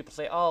crazy. People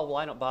say, oh, well,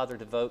 I don't bother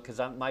to vote because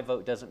my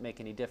vote doesn't make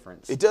any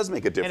difference. It does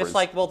make a difference. And it's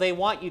like, well, they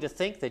want you to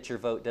think that your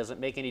vote doesn't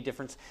make any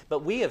difference.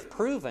 But we have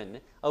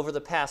proven over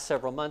the past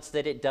several months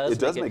that it does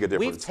make a difference.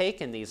 We've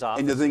taken these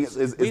offices. And the thing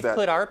is we've that,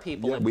 put our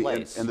people in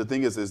place. And the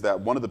thing is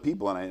that one of the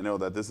people, and I know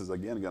that this is,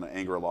 again, going to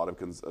anger a lot of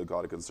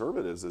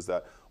conservatives, is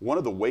that one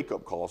of the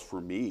wake-up calls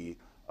for me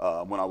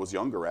when I was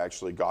younger, I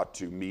actually got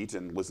to meet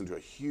and listen to a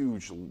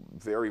huge,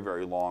 very,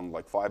 very long,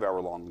 like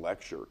 5-hour-long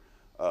lecture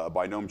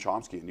by Noam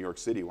Chomsky in New York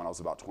City when I was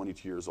about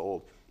 22 years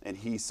old. And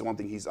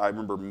I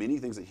remember many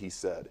things that he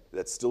said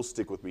that still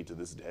stick with me to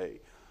this day.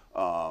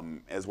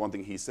 As one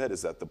thing he said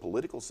is that the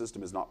political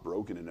system is not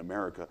broken in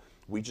America.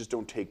 We just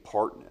don't take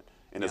part in it.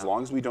 And as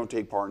long as we don't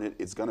take part in it,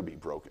 it's going to be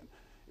broken.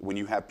 When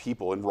you have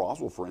people in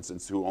Roswell, for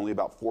instance, who only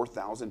about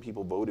 4,000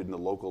 people voted in the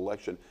local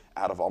election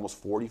out of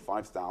almost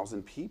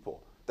 45,000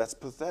 people. That's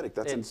pathetic.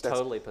 That's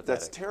totally pathetic.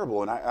 That's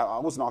terrible. And I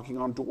was knocking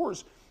on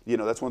doors.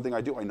 That's one thing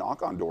I do. I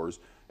knock on doors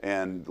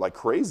and like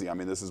crazy. I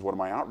mean, this is one of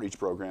my outreach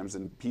programs,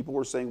 and people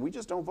were saying, we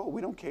just don't vote.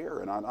 We don't care.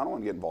 And I don't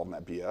want to get involved in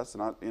that BS.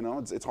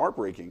 And it's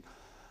heartbreaking.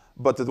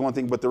 But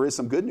there is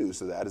some good news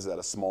to that, is that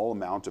a small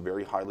amount of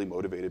very highly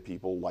motivated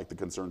people like the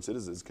concerned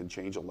citizens can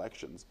change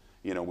elections.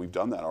 We've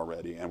done that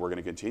already, and we're going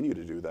to continue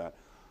to do that.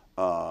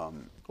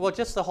 Well,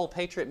 just the whole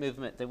patriot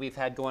movement that we've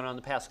had going on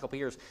the past couple of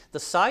years, the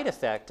side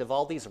effect of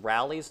all these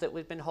rallies that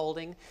we've been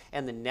holding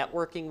and the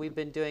networking we've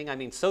been doing, I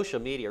mean, social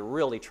media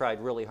really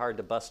tried really hard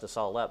to bust us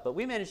all up, but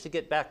we managed to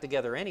get back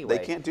together anyway.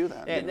 They can't do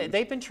that. And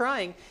they've been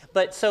trying,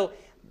 but so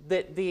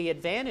the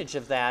advantage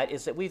of that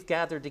is that we've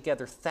gathered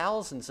together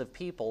thousands of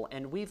people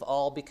and we've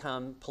all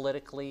become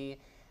politically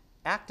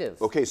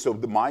active. Okay, so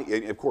my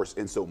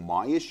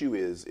issue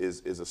is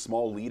a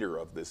small leader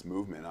of this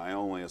movement. I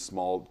only a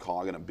small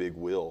cog in a big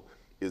wheel.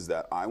 Is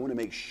that I want to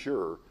make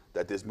sure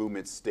that this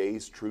movement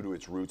stays true to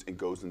its roots and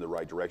goes in the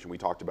right direction. We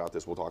talked about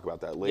this. We'll talk about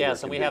that later.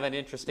 Yes, and we have an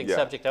interesting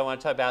subject I want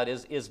to talk about.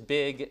 Is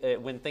big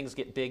when things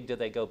get big, do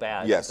they go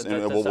bad? Yes, and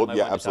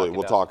absolutely.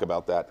 We'll talk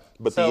about that.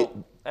 But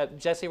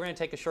Jesse, we're going to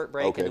take a short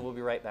break, and then we'll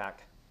be right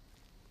back.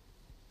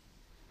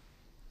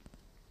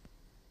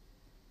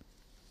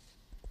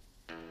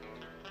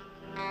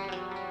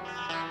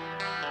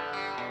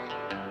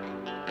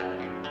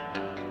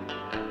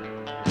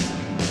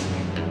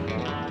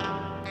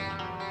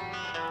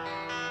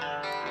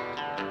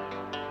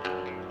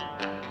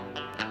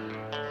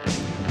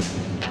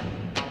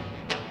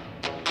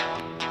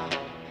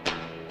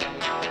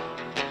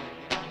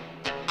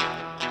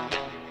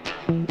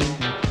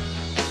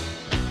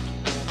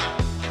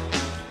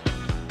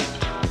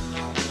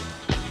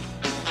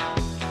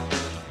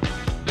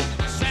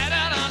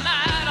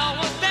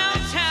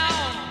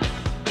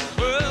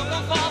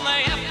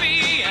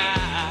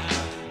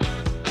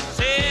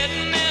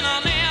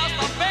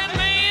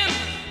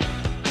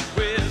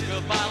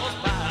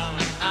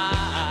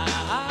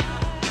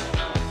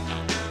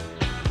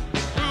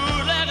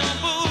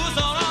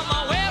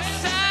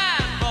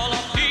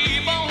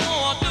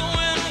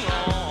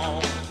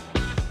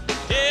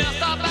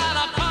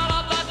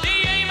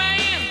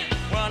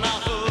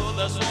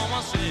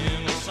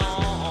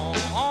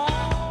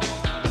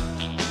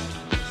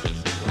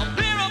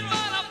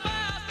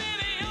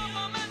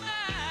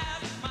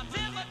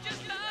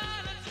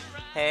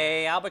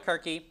 Hey,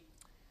 Albuquerque.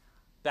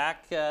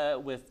 Back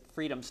with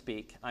Freedom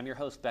Speak. I'm your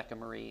host, Becca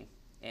Marie,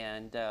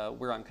 and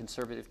we're on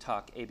Conservative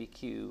Talk,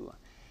 ABQ,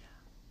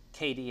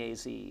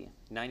 KDAZ,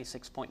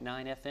 96.9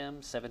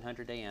 FM,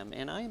 700 AM.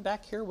 And I am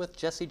back here with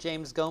Jesse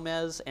James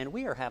Gomez, and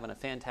we are having a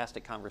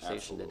fantastic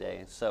conversation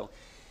today. So,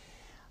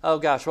 oh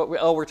gosh,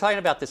 we're talking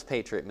about this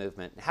patriot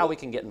movement, how we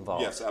can get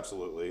involved. Yes,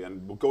 absolutely.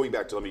 And going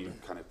back to, let me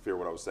kind of clear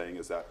what I was saying,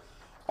 is that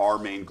our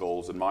main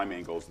goals and my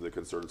main goals to the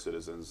concerned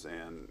citizens,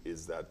 and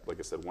is that, like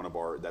I said,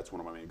 that's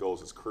one of my main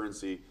goals is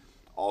currency.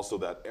 Also,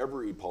 that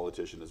every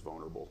politician is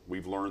vulnerable.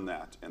 We've learned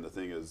that, and the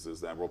thing is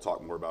that we'll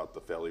talk more about the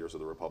failures of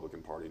the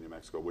Republican Party in New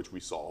Mexico, which we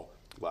saw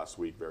last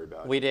week very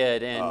bad. We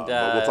did, and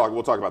but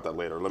we'll talk about that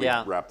later. Let me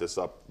yeah. wrap this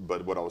up.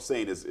 But what I was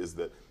saying is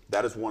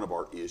that is one of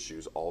our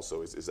issues.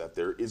 Also, is that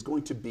there is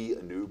going to be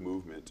a new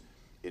movement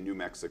in New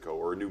Mexico,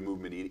 or a new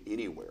movement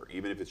anywhere,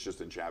 even if it's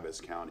just in Chavez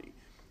County.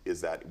 Is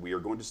that we are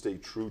going to stay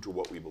true to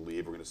what we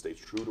believe. We're going to stay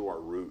true to our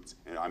roots,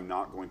 and I'm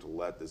not going to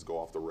let this go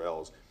off the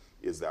rails.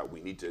 Is that we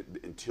need to,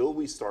 until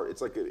we start,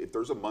 it's like if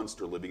there's a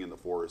monster living in the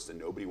forest and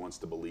nobody wants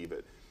to believe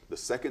it, the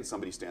second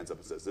somebody stands up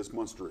and says, this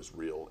monster is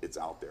real, it's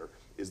out there,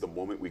 is the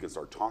moment we can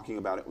start talking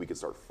about it, we can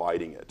start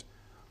fighting it.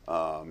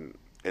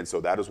 And so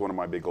that is one of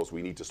my big goals.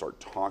 We need to start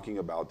talking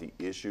about the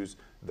issues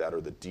that are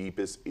the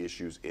deepest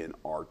issues in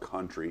our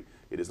country.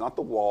 It is not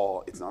the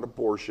wall, it's not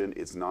abortion,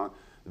 it's not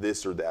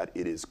this or that,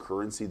 it is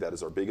currency. That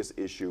is our biggest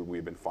issue.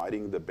 We've been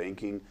fighting the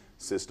banking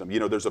system. You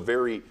know, there's a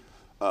very,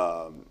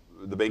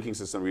 the banking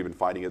system, we've been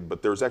fighting it,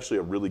 but there's actually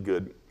a really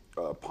good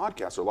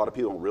podcaster. A lot of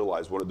people don't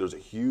realize there's a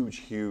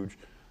huge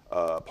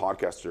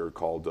podcaster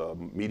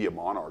called Media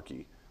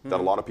Monarchy that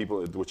a lot of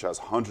people, which has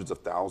hundreds of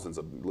thousands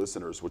of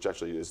listeners, which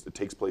actually it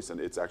takes place,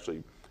 and it's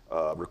actually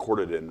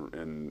recorded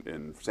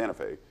in Santa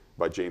Fe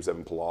by James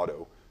Evan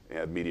Pilato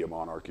and Media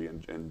Monarchy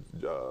and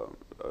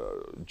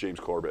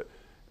James Corbett.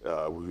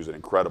 Who's an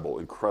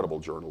incredible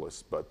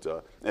journalist,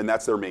 but and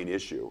that's their main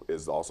issue,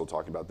 is also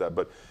talking about that.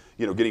 But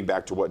you know, getting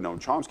back to what Noam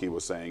Chomsky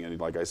was saying, and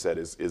like I said,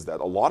 is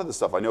that a lot of the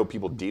stuff, I know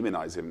people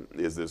demonize him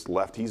is this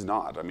left. He's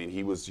not. I mean,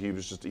 he was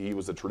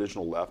a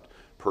traditional left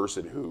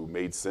person who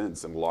made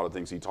sense in a lot of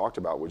things he talked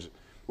about,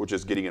 which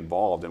is getting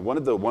involved. And one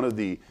of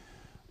the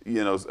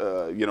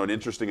an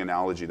interesting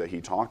analogy that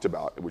he talked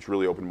about, which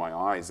really opened my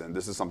eyes, and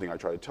this is something I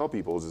try to tell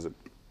people, is that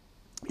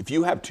if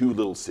you have two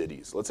little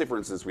cities, let's say for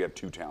instance we have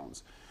two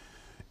towns.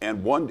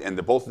 And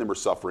both of them are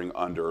suffering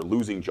under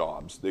losing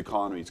jobs. The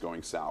economy is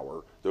going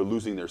sour. They're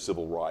losing their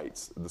civil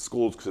rights. The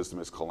school system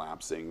is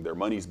collapsing. Their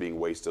money's being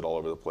wasted all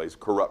over the place.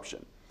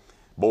 Corruption.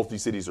 Both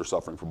these cities are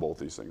suffering from both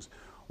these things.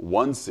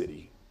 One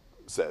city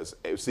says,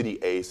 City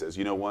A says,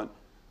 you know what?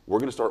 We're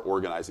going to start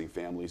organizing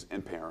families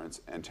and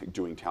parents and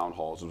doing town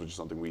halls, which is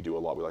something we do a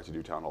lot. We like to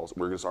do town halls.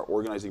 We're going to start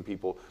organizing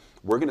people.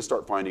 We're going to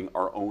start finding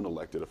our own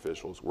elected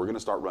officials. We're going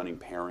to start running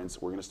parents.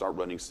 We're going to start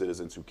running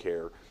citizens who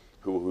care,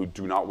 who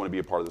do not want to be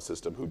a part of the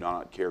system, who do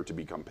not care to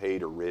become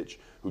paid or rich,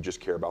 who just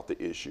care about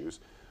the issues.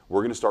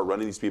 We're going to start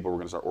running these people, we're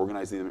going to start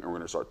organizing them, and we're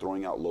going to start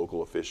throwing out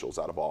local officials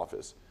out of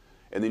office.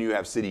 And then you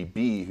have City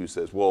B who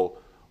says, well,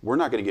 we're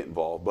not going to get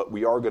involved, but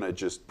we are going to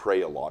just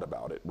pray a lot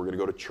about it. We're going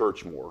to go to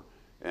church more.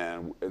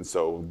 And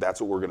so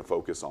that's what we're going to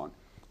focus on.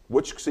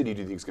 Which city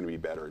do you think is going to be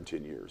better in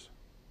 10 years?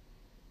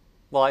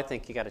 Well, I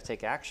think you got to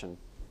take action.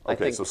 Okay, I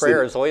think so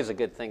prayer is always a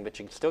good thing, but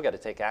you still got to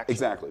take action.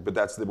 Exactly, but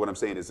that's what I'm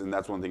saying is, and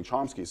that's one thing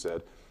Chomsky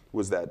said,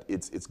 was that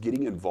it's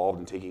getting involved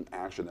and taking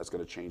action that's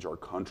going to change our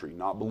country,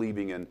 not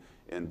believing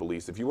in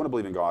beliefs. If you want to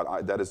believe in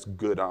God, that is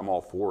good, I'm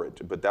all for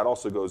it. But that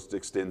also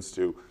extends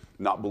to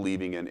not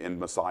believing in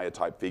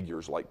Messiah-type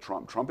figures like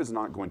Trump. Trump is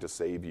not going to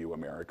save you,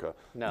 America.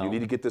 No. You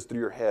need to get this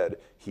through your head.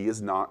 He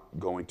is not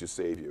going to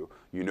save you.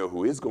 You know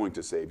who is going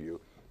to save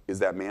you is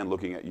that man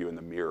looking at you in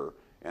the mirror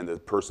and the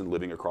person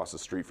living across the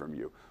street from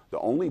you. The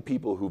only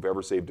people who've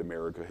ever saved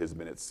America has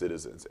been its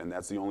citizens, and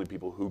that's the only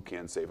people who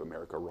can save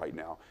America right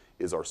now,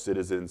 is our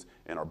citizens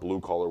and our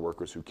blue-collar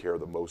workers who care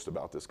the most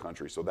about this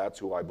country. So that's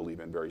who I believe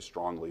in very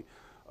strongly,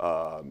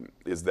 so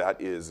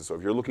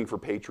if you're looking for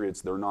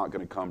patriots, they're not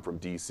going to come from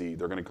D.C.,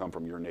 they're going to come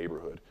from your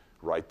neighborhood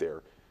right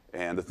there.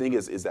 And the thing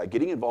is that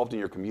getting involved in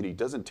your community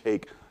doesn't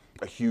take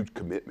a huge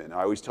commitment.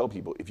 I always tell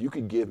people, if you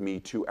could give me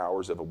 2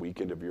 hours of a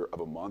weekend of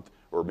a month,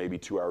 or maybe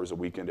 2 hours a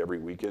weekend every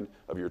weekend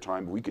of your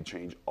time, we could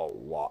change a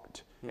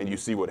lot. Mm-hmm. And you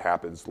see what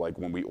happens, like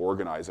when we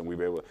organize, and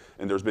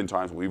there's been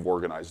times when we've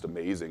organized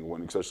amazing,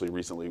 especially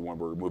recently when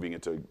we're moving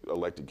into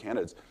elected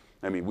candidates.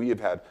 I mean, we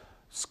have had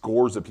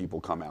scores of people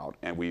come out,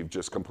 and we've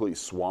just completely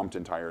swamped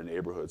entire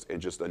neighborhoods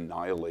and just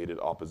annihilated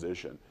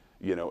opposition.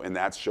 And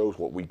that shows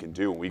what we can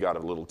do. And we got a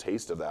little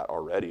taste of that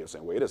already, of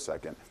saying, wait a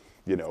second,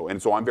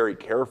 and so I'm very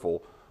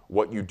careful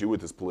what you do with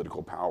this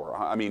political power.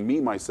 I mean, me,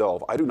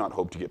 myself, I do not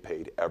hope to get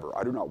paid ever.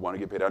 I do not want to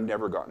get paid. I've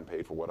never gotten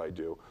paid for what I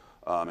do.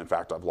 In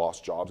fact, I've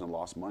lost jobs and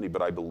lost money,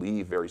 but I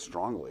believe very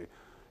strongly.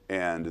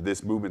 And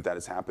this movement that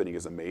is happening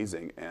is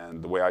amazing.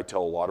 And the way I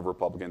tell a lot of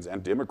Republicans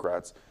and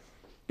Democrats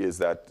is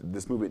that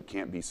this movement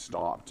can't be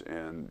stopped.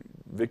 And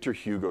Victor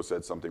Hugo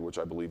said something which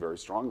I believe very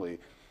strongly.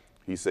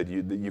 He said,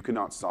 you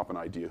cannot stop an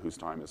idea whose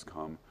time has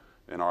come.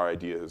 And our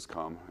idea has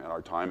come, and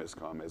our time has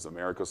come. As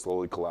America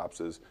slowly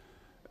collapses,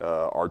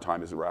 our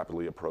time is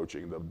rapidly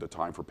approaching. The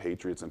time for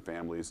patriots and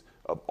families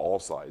of all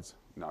sides,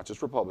 not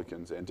just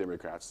Republicans and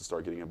Democrats, to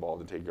start getting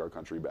involved and taking our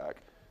country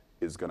back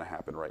is going to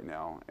happen right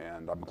now,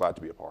 and I'm glad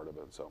to be a part of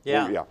it. So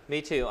yeah,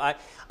 me too.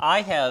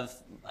 I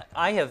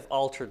have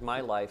altered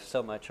my life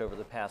so much over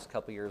the past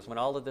couple years. When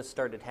all of this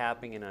started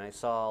happening, and I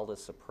saw all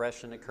this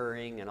oppression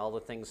occurring and all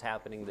the things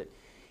happening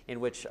in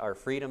which our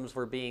freedoms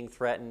were being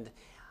threatened,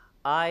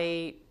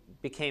 I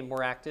became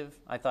more active.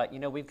 I thought,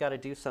 we've got to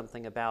do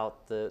something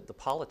about the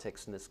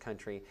politics in this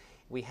country.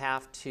 We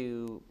have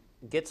to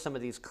get some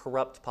of these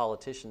corrupt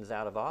politicians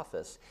out of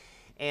office.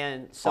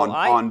 And so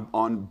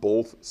on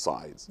both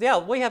sides. Yeah,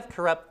 we have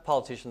corrupt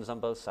politicians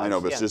on both sides. I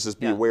know, but just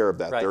be aware of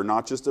that. Right. They're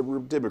not just the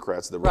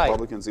Democrats, the Right.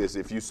 Republicans.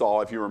 If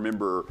you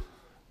remember,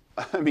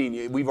 I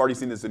mean, we've already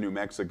seen this in New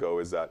Mexico.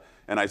 Is that,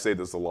 and I say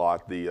this a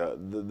lot.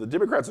 The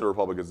Democrats and the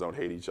Republicans don't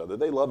hate each other.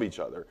 They love each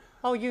other.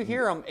 Oh, you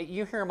hear them.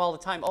 You hear them all the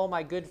time. Oh,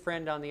 my good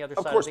friend on the other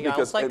side course, of the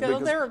aisle. It's like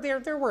because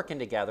they're working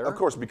together. Of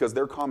course, because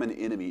their common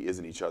enemy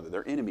isn't each other.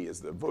 Their enemy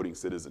is the voting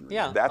citizenry.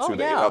 Yeah. That's who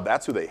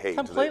that's who they hate.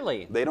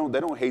 Completely. They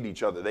don't hate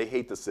each other. They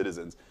hate the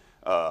citizens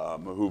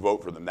who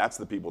vote for them. That's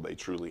the people they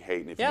truly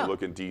hate. And if you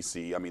look in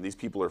D.C., I mean, these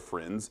people are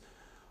friends.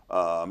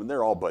 And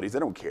they're all buddies. They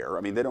don't care.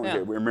 I mean, they don't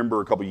care.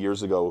 Remember a couple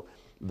years ago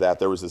that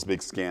there was this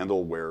big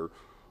scandal where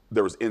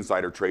there was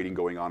insider trading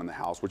going on in the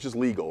House, which is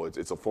legal.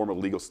 It's a form of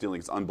legal stealing.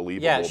 It's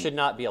unbelievable. Yeah, it should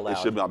not be allowed. It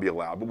should not be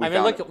allowed. But I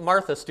mean, look at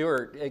Martha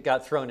Stewart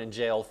got thrown in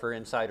jail for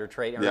insider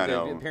trading, or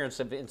the appearance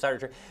of insider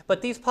trading.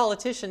 But these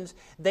politicians,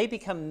 they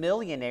become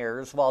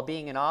millionaires while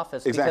being in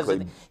office. Exactly.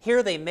 Because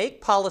here they make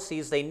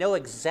policies. They know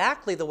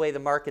exactly the way the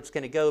market's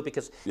going to go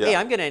because, hey,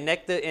 I'm going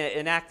to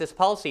enact this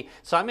policy,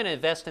 so I'm going to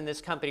invest in this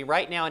company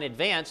right now in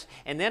advance,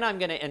 and then I'm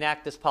going to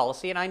enact this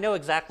policy, and I know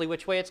exactly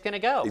which way it's going to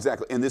go.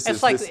 Exactly. And it's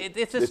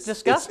just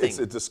disgusting. It's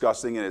disgusting,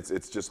 and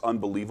it's just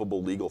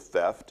unbelievable legal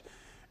theft.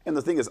 And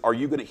the thing is, are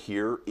you going to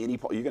hear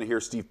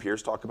Steve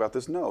Pierce talk about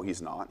this? No,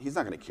 he's not. He's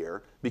not going to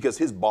care because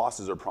his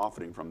bosses are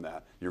profiting from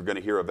that. You're going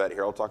to hear Yvette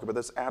Herald talk about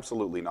this?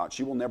 Absolutely not.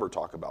 She will never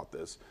talk about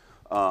this.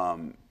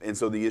 And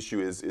so the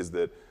issue is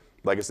that,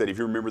 like I said, if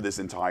you remember this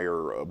entire,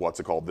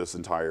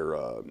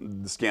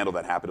 the scandal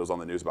that happened, it was on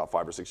the news about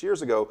 5 or 6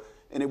 years ago,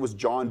 and it was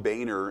John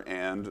Boehner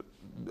and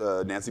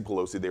Nancy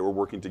Pelosi. They were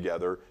working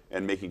together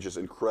and making just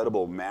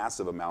incredible,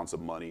 massive amounts of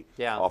money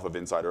off of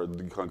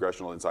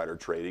congressional insider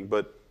trading.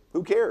 But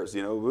who cares?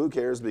 Who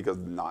cares? Because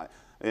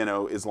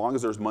as long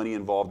as there's money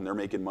involved and they're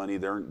making money,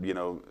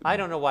 I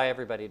don't know why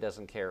everybody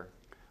doesn't care.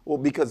 Well,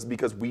 because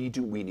we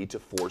need to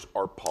force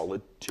our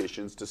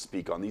politicians to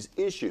speak on these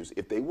issues.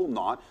 If they will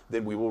not,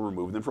 then we will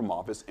remove them from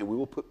office, and we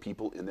will put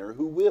people in there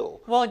who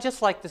will. Well,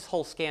 just like this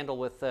whole scandal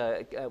with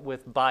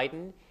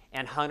Biden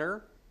and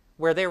Hunter,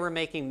 where they were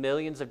making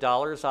millions of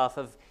dollars off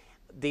of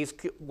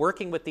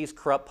working with these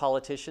corrupt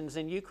politicians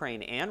in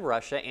Ukraine and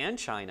Russia and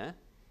China,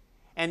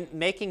 and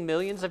making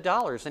millions of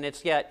dollars, and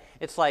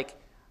it's like.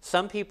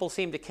 Some people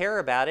seem to care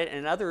about it,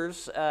 and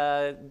others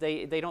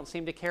they don't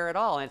seem to care at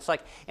all. And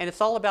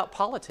it's all about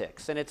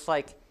politics. And it's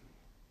like,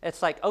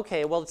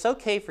 okay, well, it's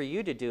okay for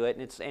you to do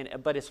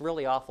it, but it's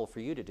really awful for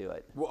you to do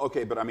it. Well,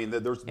 okay, but I mean,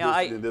 there's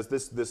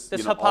this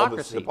hypocrisy. All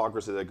this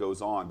hypocrisy that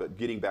goes on. But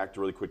getting back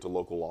to really quick to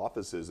local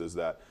offices is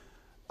that,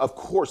 of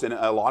course, and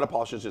a lot of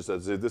politicians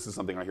says this is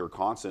something I hear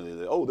constantly.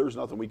 That, there's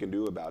nothing we can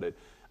do about it.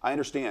 I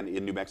understand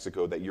in New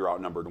Mexico that you're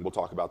outnumbered, and we'll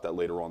talk about that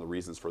later on. The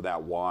reasons for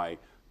that, why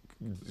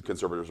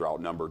conservatives are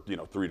outnumbered,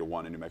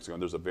 3-1 in New Mexico,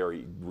 and there's a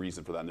very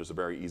reason for that, and there's a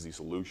very easy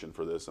solution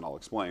for this, and I'll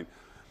explain.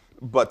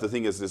 But the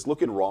thing is,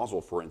 look in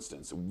Roswell, for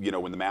instance.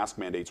 When the mask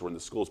mandates were in the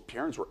schools,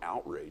 parents were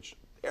outraged.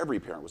 Every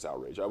parent was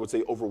outraged. I would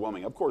say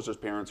overwhelming. Of course, there's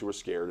parents who are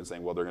scared and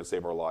saying, well, they're going to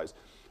save our lives.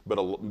 But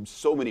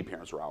so many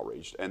parents were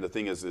outraged. And the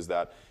thing is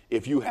that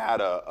if you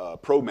had a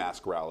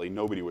pro-mask rally,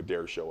 nobody would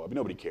dare show up.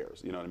 Nobody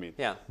cares, you know what I mean?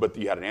 Yeah. But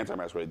you had an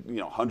anti-mask rally,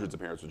 hundreds of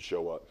parents would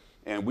show up.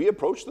 And we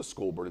approached the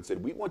school board and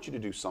said, we want you to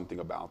do something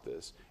about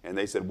this. And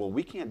they said, well,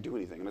 we can't do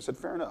anything. And I said,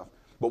 fair enough.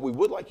 What we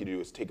would like you to do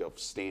is take a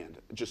stand.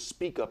 Just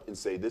speak up and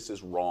say this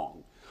is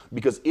wrong.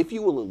 Because if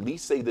you will at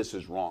least say this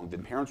is wrong,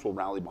 then parents will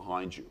rally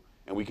behind you.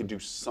 And we can do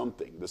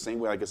something. The same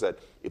way, like I said,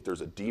 if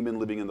there's a demon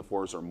living in the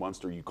forest or a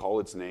monster, you call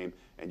its name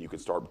and you can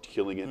start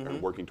killing it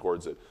and working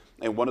towards it.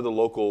 And one of the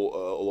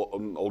local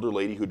older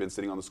lady who'd been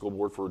sitting on the school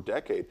board for a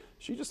decade,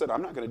 she just said,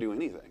 I'm not going to do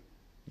anything.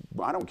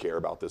 I don't care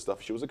about this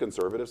stuff. She was a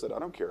conservative, said, I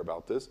don't care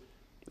about this.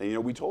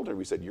 And we told her,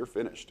 we said, you're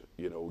finished.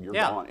 You're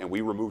gone. And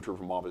we removed her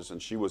from office,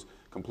 and she was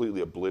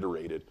completely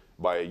obliterated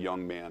by a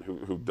young man who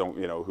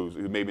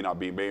may not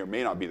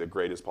be the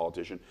greatest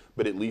politician,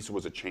 but at least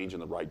was a change in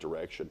the right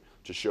direction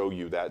to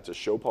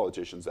show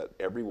politicians that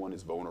everyone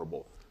is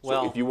vulnerable.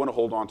 So if you want to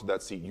hold on to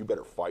that seat, you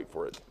better fight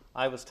for it.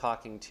 I was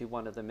talking to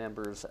one of the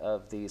members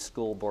of the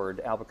school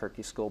board,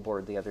 Albuquerque School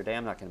Board, the other day.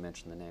 I'm not going to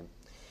mention the name.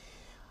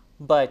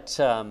 But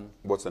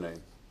what's the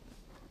name?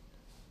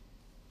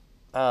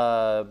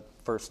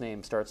 First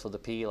name starts with a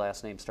P,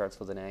 last name starts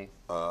with an A.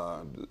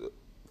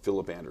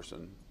 Philip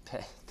Anderson.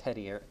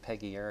 Peggy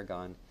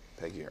Aragon.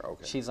 Peggy,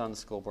 okay. She's on the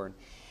school board.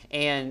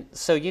 And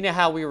so you know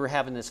how we were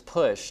having this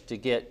push to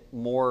get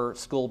more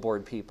school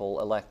board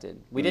people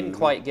elected. We didn't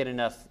quite get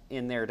enough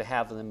in there to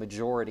have the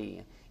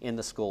majority in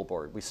the school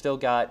board. We still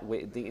got,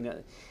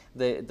 the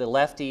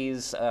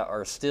lefties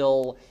are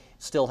still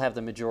have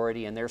the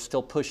majority, and they're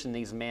still pushing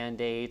these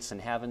mandates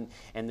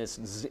and this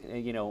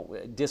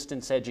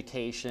distance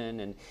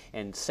education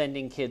and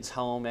sending kids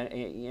home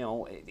and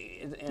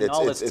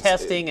all this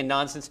testing and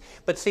nonsense.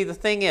 But see, the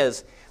thing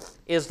is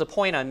the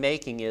point I'm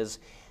making is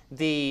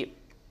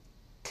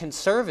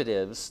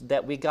conservatives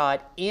that we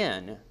got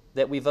in,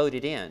 that we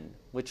voted in,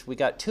 which we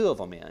got 2 of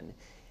them in,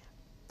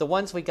 the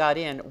ones we got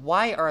in,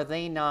 why are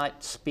they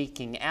not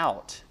speaking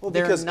out? Well,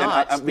 they're because-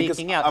 not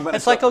speaking out.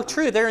 It's like, oh,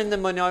 true, they're in the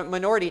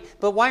minority,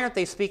 but why aren't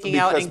they speaking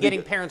out and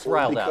getting parents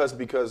riled up?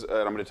 Because and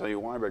I'm going to tell you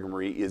why, Rebecca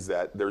Marie, is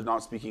that they're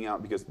not speaking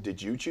out because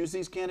did you choose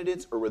these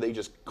candidates, or were they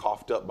just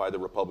coughed up by the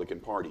Republican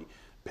Party?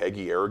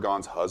 Peggy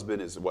Aragon's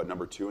husband is what,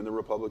 number 2 in the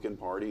Republican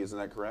Party? Isn't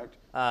that correct?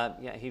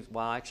 Yeah,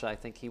 well, actually, I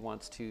think he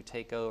wants to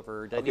take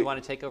over. Doesn't he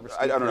want to take over?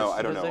 I don't know.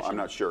 I don't know. position? I'm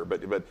not sure.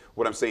 But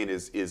what I'm saying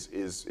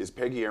is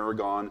Peggy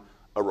Aragon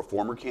a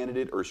reformer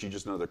candidate, or is she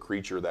just another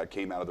creature that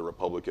came out of the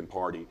Republican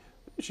Party?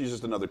 She's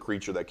just another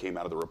creature that came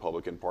out of the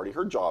Republican Party.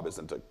 Her job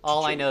isn't to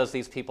all I know is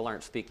these people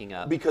aren't speaking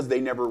up because they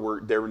never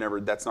were. They were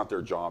never. That's not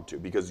their job to.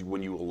 Because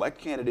when you elect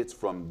candidates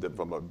from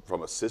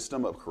a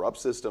system, a corrupt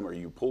system, or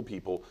you pull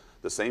people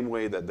the same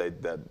way that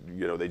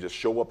they just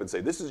show up and say,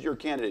 "This is your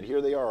candidate.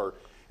 Here they are."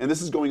 And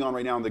this is going on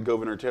right now in the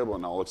governor table,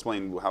 and I'll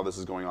explain how this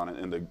is going on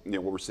in the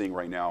what we're seeing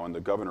right now in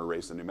the governor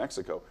race in New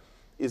Mexico.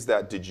 Is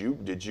that did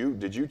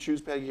you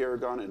choose Peggy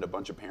Aragon and a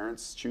bunch of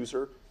parents choose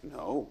her?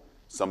 No.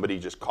 Somebody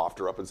just coughed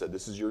her up and said,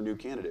 this is your new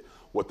candidate.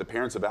 What the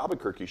parents of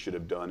Albuquerque should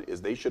have done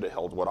is they should have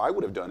held, what I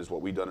would have done is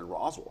what we've done in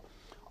Roswell.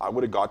 I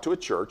would have got to a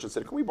church and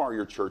said, can we borrow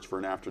your church for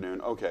an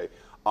afternoon? Okay,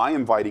 I'm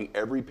inviting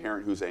every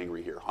parent who's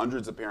angry here.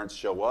 Hundreds of parents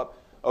show up.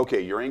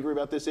 Okay, you're angry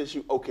about this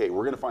issue? Okay,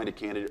 we're gonna find a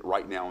candidate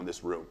right now in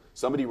this room.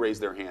 Somebody raise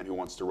their hand who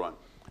wants to run.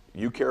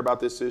 You care about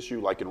this issue?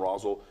 Like in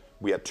Roswell,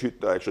 we had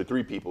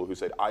 3 people who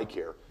said, I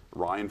care.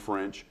 Ryan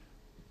French,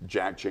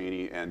 Jack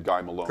Cheney, and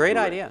Guy Malone. Great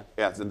idea.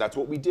 Yes, and that's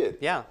what we did.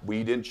 Yeah.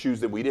 We didn't choose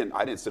them.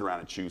 I didn't sit around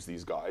and choose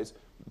these guys.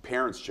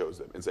 Parents chose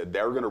them and said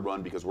they're going to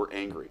run because we're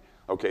angry.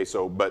 Okay,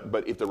 so but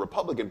if the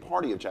Republican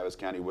Party of Chaves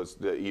County was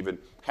even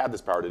had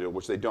this power to do it,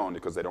 which they don't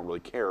because they don't really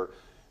care,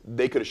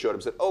 they could have showed up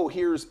and said, oh,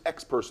 here's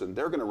X person.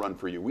 They're going to run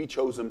for you. We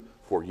chose them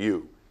for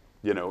you.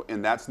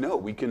 And that's no,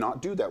 we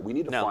cannot do that. We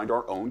need to find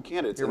our own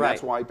candidates. You're and right.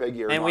 That's why Peggy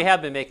Aragon. And we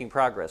have been making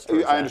progress.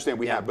 I understand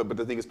we have, but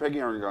the thing is, Peggy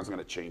Aragon's going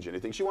to change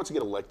anything. She wants to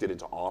get elected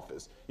into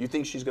office. You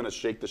think she's going to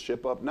shake the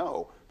ship up?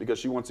 No, because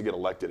she wants to get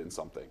elected in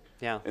something.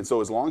 Yeah. And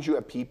so as long as you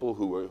have people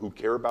who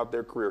care about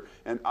their career,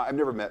 and I've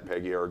never met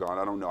Peggy Aragon.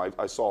 I don't know.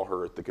 I saw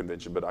her at the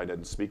convention, but I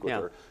didn't speak with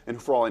her. And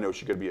for all I know,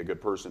 she could be a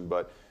good person.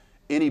 But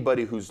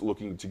anybody who's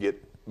looking to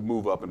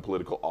move up in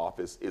political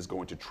office is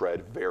going to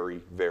tread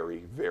very, very,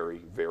 very,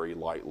 very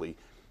lightly.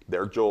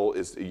 Their goal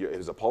is,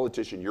 as a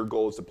politician, your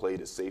goal is to play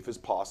it as safe as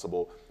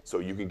possible so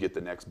you can get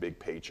the next big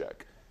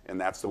paycheck. And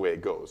that's the way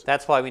it goes.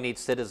 That's why we need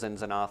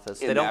citizens in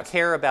office. They don't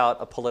care about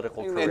a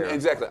political career.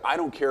 Exactly. I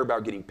don't care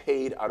about getting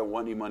paid. I don't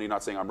want any money.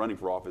 Not saying I'm running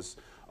for office.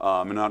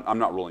 And I'm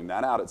not ruling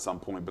that out at some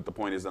point. But the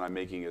point is that I'm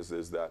making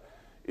is that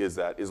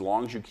as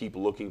long as you keep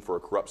looking for a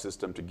corrupt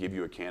system to give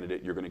you a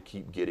candidate, you're going to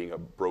keep getting a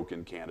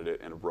broken candidate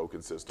and a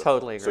broken system.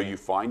 Totally agree. So you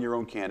find your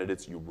own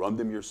candidates. You run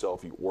them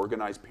yourself. You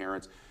organize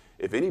parents.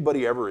 If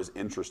anybody ever is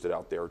interested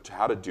out there to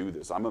how to do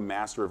this, I'm a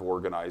master of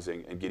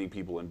organizing and getting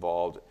people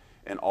involved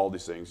and all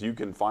these things. You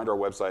can find our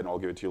website, and I'll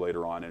give it to you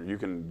later on, and you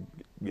can,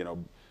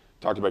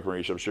 talk to Rebecca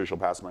Marie. I'm sure she'll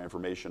pass my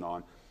information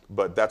on.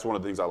 But that's one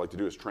of the things I like to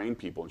do is train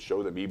people and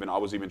show them. I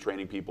was even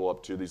training people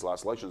up to these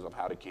last elections of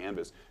how to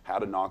canvass, how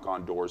to knock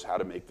on doors, how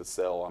to make the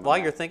sell. While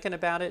you're thinking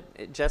about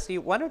it, Jesse,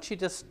 why don't you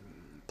just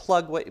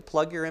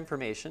plug your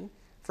information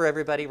for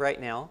everybody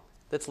right now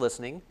that's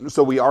listening?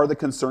 So we are the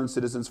Concerned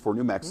Citizens for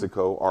New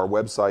Mexico. Our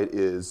website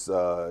is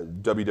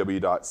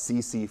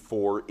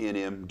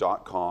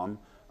www.cc4nm.com.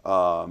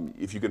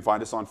 If you can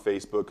find us on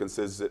Facebook,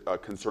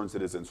 Concerned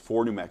Citizens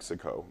for New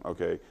Mexico,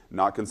 okay?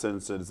 Not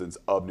Concerned Citizens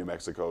of New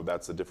Mexico.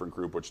 That's a different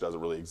group which doesn't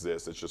really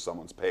exist. It's just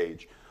someone's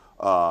page.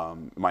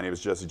 My name is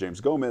Jesse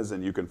James Gomez,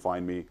 and you can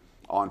find me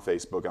on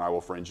Facebook, and I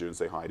will friend you and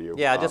say hi to you.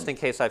 Yeah, just in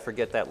case I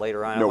forget that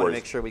later on. I want to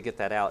make sure we get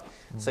that out.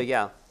 So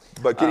yeah.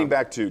 But getting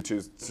back to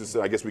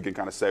I guess we can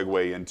kind of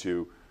segue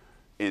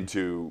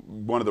into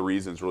one of the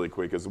reasons really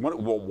quick is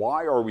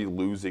why are we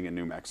losing in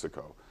New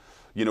Mexico?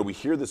 We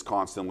hear this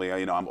constantly.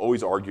 I'm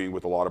always arguing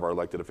with a lot of our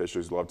elected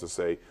officials who love to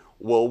say,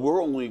 well,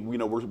 we're only,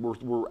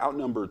 we're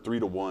outnumbered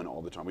 3-1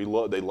 all the time.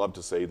 They love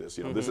to say this.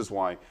 This is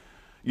why,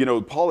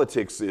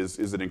 politics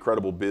is an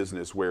incredible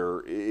business where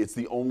it's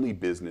the only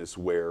business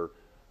where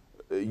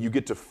you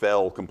get to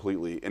fail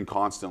completely and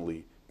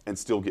constantly and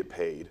still get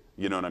paid.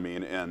 You know what I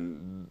mean?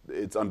 And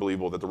it's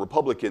unbelievable that the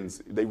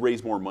Republicans, they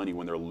raise more money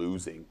when they're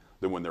losing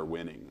than when they're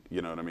winning.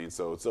 You know what I mean?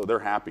 So they're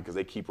happy because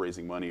they keep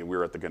raising money, and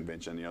we're at the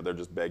convention. They're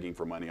just begging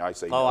for money. I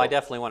say no. I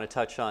definitely want to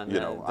touch on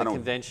the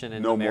convention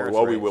and the mayor's race,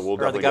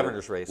 or the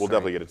governor's race. We'll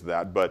definitely get into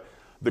that. But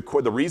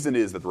the reason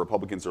is that the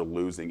Republicans are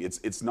losing.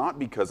 It's not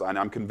because, and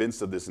I'm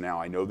convinced of this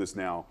now, I know this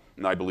now,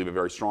 and I believe it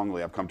very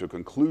strongly. I've come to a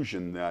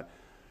conclusion that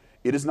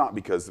it is not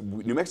because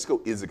New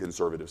Mexico is a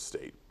conservative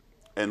state.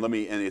 And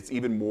it's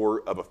even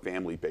more of a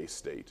family-based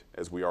state,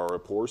 as we are a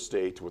poor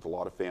state with a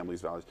lot of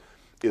families' values.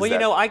 Well, you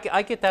know, I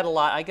get that a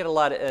lot. I get a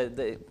lot of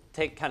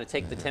kind of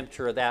take the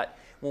temperature of that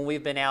when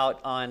we've been out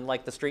on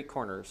like the street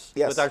corners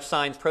Yes. with our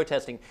signs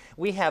protesting.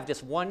 We have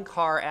just one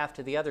car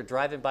after the other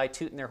driving by,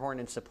 tooting their horn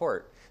in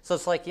support. So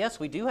it's like, yes,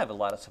 we do have a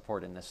lot of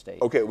support in this state.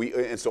 Okay,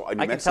 and so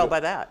New I can tell by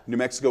that. New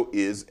Mexico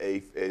is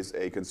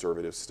a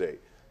conservative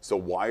state. So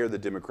why are the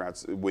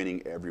Democrats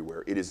winning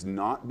everywhere? It is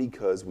not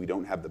because we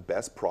don't have the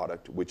best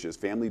product, which is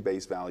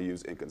family-based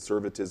values and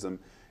conservatism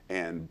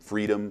and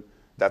freedom.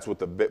 That's what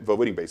the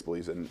voting base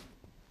believes in.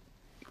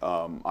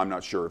 I'm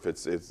not sure if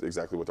it's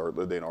exactly what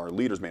our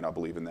leaders may not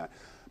believe in that.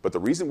 But the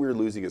reason we're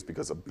losing is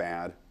because of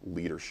bad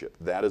leadership.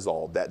 That is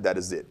all. That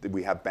is it.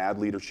 We have bad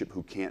leadership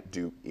who can't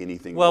do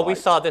anything Well, right. we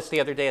saw this the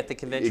other day at the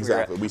convention.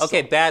 Exactly.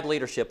 Okay, bad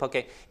leadership.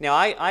 Okay. Now,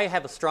 I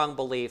have a strong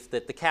belief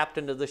that the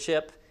captain of the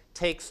ship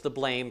takes the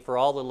blame for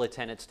all the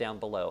lieutenants down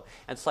below.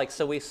 And it's like,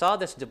 so we saw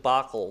this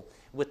debacle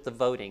with the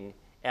voting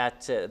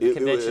at the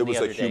convention the other day.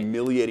 It was a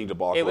humiliating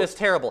debacle. It was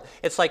terrible.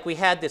 It's like we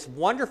had this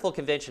wonderful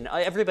convention.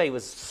 Everybody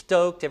was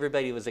stoked.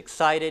 Everybody was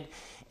excited.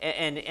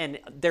 And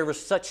there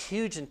was such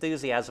huge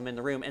enthusiasm in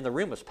the room, and the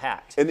room was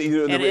packed. And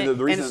the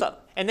reason...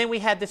 And then we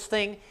had this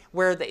thing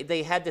where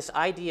they had this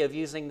idea of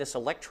using this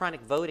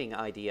electronic voting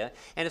idea,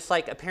 and it's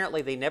like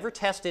apparently they never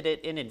tested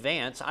it in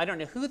advance. I don't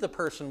know who the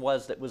person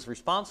was that was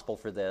responsible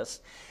for this,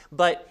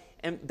 but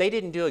they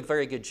didn't do a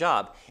very good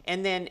job.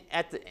 And then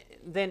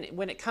then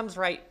when it comes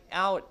right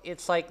out,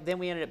 it's like then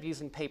we ended up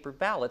using paper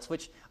ballots,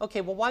 which, okay,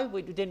 well, why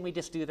didn't we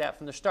just do that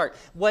from the start?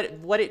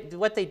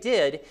 What they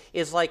did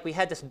is like we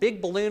had this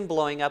big balloon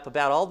blowing up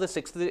about all this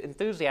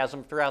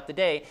enthusiasm throughout the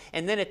day,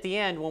 and then at the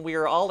end, when we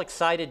were all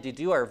excited to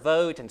do our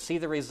vote and see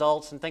the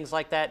results and things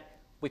like that,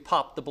 we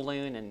popped the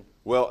balloon and...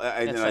 Well,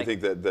 I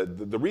think that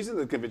the reason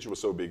the convention was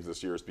so big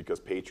this year is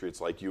because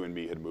patriots like you and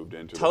me had moved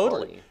into the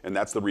party. And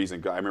that's the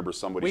reason. I remember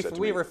somebody said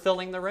to me... We were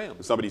filling the room.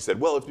 Somebody said,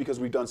 well, it's because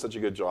we've done such a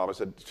good job. I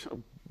said,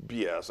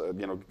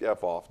 BS,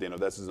 F off.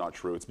 This is not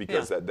true. It's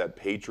because that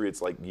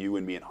patriots like you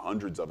and me and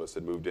hundreds of us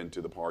had moved into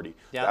the party.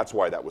 Yeah. That's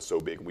why that was so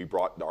big. We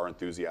brought our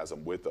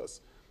enthusiasm with us.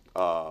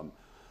 But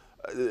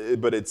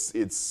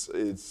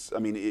I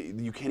mean,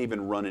 you can't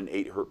even run an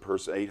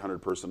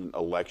 800-person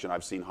election.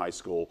 I've seen high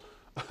school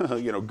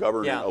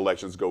government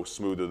elections go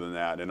smoother than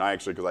that. And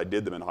because I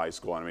did them in high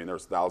school, I mean,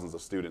 there's thousands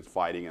of students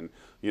fighting and,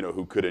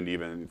 who couldn't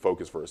even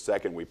focus for a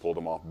second. We pulled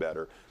them off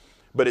better.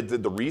 But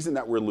the reason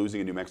that we're losing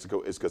in New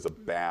Mexico is because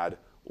of bad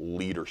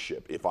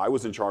leadership. If I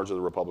was in charge of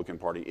the Republican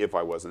Party, if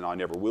I was, and I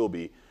never will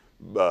be,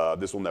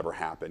 this will never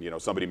happen.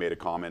 Somebody made a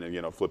comment,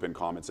 and flippant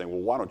comment saying,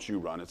 well, why don't you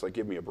run? It's like,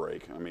 give me a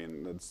break. I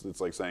mean, it's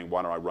like saying,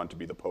 why don't I run to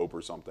be the Pope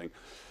or something?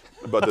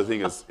 But the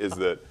thing is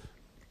that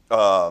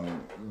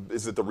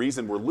the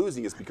reason we're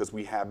losing is because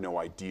we have no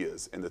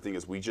ideas. And the thing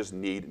is, we just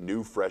need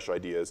new, fresh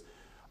ideas.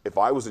 If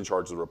I was in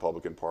charge of the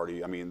Republican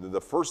Party, I mean, the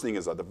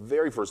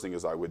very first thing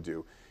I would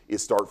do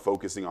is start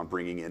focusing on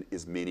bringing in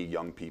as many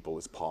young people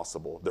as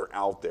possible. They're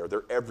out there.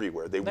 They're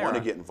everywhere. They want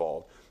to get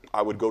involved.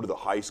 I would go to the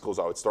high schools.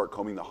 I would start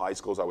combing the high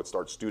schools. I would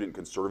start student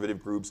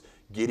conservative groups,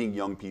 getting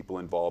young people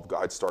involved.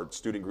 I'd start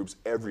student groups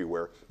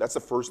everywhere. That's the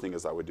first thing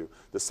I would do.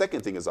 The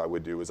second thing I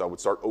would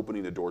start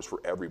opening the doors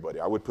for everybody.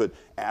 I would put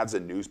ads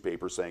in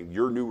newspapers saying,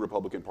 your new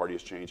Republican Party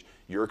has changed.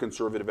 You're a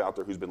conservative out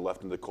there who's been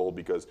left in the cold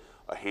because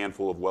a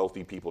handful of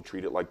wealthy people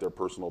treat it like their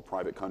personal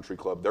private country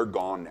club. They're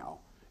gone now.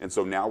 And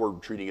so now we're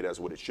treating it as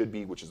what it should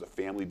be, which is a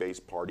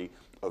family-based party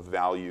of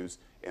values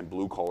and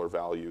blue-collar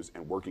values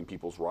and working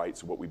people's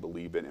rights, what we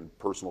believe in, and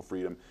personal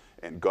freedom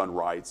and gun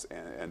rights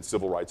and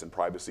civil rights and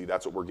privacy.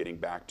 That's what we're getting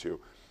back to.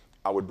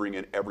 I would bring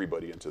in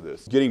everybody into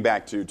this. Getting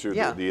back to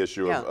the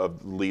issue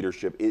of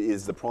leadership, it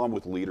is the problem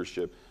with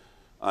leadership.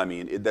 I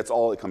mean, that's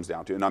all it comes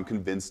down to, and I'm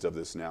convinced of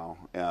this now,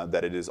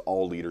 that it is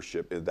all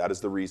leadership. That is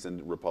the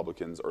reason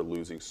Republicans are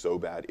losing so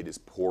bad. It is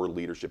poor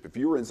leadership. If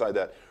you were inside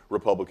that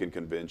Republican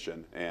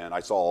convention, and I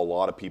saw a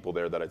lot of people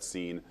there that I'd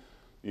seen,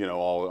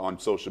 all on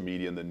social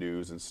media and the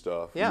news and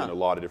stuff, a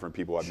lot of different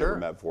people I've never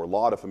met before, a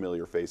lot of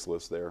familiar face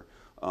lists there,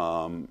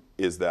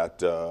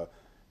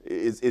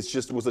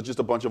 it was just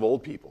a bunch of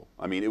old people.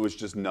 I mean, it was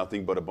just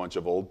nothing but a bunch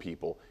of old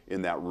people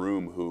in that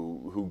room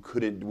who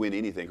couldn't win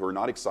anything, who are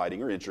not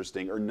exciting or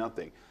interesting or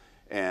nothing.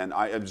 And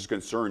I'm just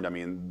concerned, I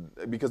mean,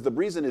 because the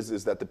reason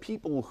is that the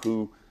people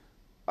who,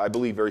 I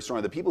believe very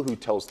strongly, the people who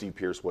tell Steve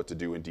Pierce what to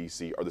do in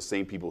D.C. are the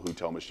same people who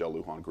tell Michelle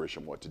Lujan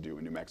Grisham what to do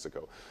in New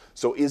Mexico.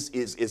 So is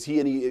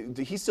he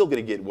he's still going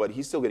to get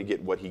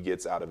what he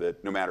gets out of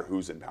it, no matter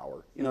who's in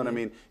power. You know what I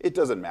mean? It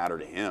doesn't matter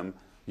to him.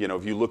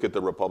 If you look at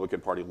the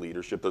Republican Party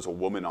leadership, there's a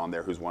woman on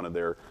there who's one of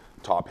their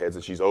top heads,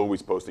 and she's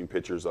always posting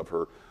pictures of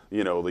her,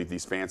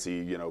 these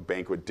fancy,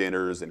 banquet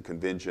dinners and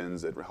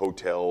conventions at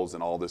hotels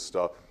and all this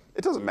stuff.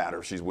 it doesn't matter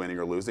if she's winning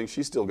or losing.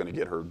 She's still going to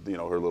get her,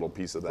 her little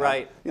piece of that.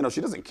 Right.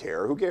 She doesn't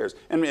care. Who cares?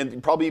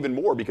 And probably even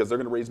more because they're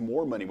going to raise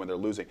more money when they're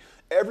losing.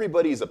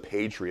 Everybody's a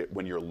patriot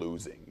when you're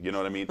losing. You know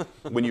what I mean?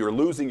 When you're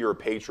losing, you're a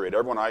patriot.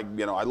 Everyone,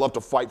 I love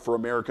to fight for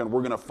America, and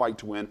we're going to fight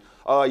to win.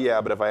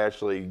 Yeah, but if I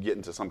actually get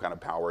into some kind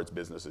of power, it's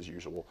business as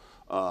usual.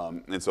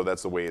 And so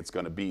that's the way it's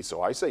going to be.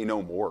 So I say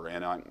no more.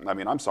 And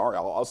I'm sorry.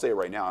 I'll say it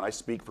right now, and I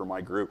speak for my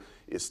group.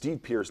 Is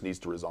Steve Pierce needs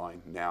to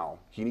resign now.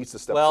 He needs to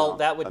step down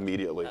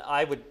immediately.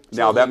 I would.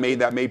 Now that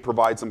may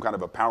provide some kind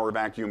of a power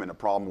vacuum and a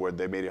problem where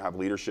they may have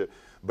leadership.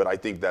 But I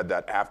think that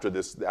after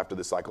this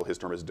cycle, his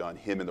term is done.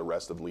 Him and the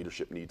rest of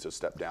leadership need to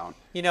step down.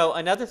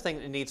 Another thing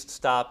that needs to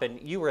stop, and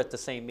you were at the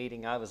same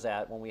meeting I was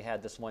at when we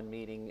had this one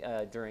meeting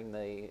during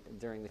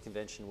the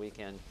convention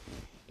weekend,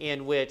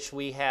 in which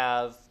we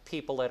have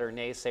people that are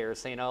naysayers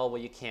saying, "Oh,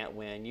 well, you can't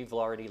win. You've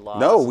already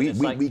lost." No, we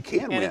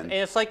can win. And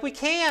it's like we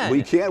can.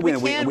 We can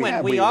win. We can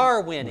win. We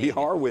are winning. We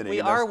are winning. We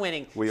are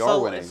winning. We are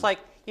winning. So it's like,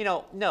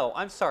 no,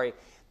 I'm sorry.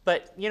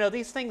 But,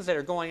 these things that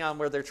are going on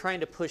where they're trying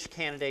to push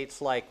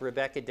candidates like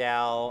Rebecca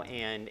Dow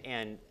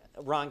and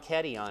Ron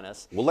Ketty on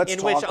us. Well, let's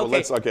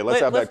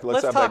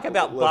talk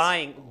about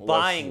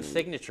buying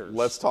signatures.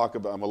 Let's talk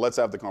about. Well, let's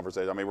have the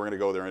conversation. We're going to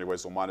go there anyway,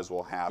 so might as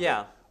well have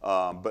it.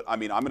 But I'm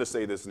going to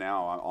say this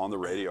now on the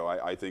radio.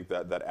 I think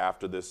that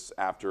after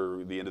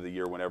the end of the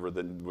year, whenever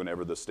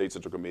the state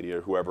central committee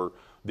or whoever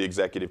the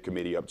executive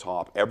committee up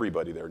top,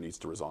 everybody there needs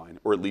to resign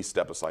or at least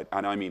step aside.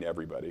 And I mean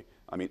everybody.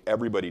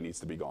 Everybody needs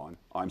to be gone.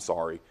 I'm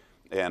sorry.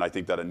 And I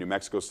think that New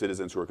Mexico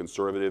citizens who are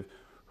conservative,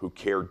 who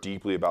care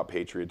deeply about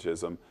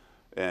patriotism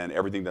and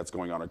everything that's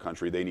going on in our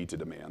country, they need to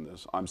demand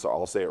this. I'm sorry.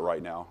 I'll say it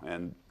right now.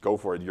 And go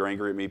for it. You're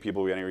angry at me.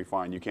 People get angry.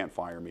 Fine. You can't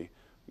fire me.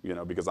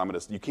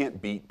 Because you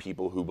can't beat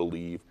people who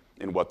believe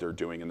in what they're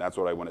doing. And that's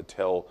what I want to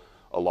tell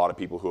a lot of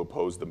people who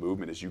oppose the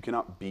movement is you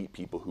cannot beat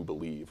people who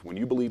believe. When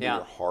you believe in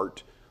your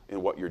heart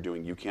in what you're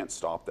doing, you can't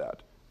stop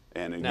that.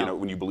 And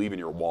when you believe in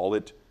your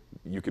wallet,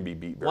 you can be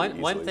beat very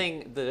easily. One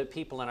thing the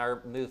people in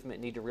our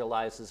movement need to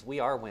realize is we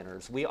are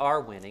winners. We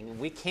are winning, and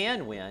we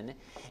can win,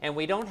 and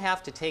we don't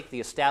have to take the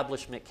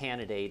establishment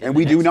candidate. And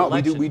we do not.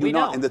 We do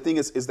not. And the thing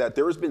is that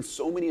there has been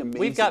so many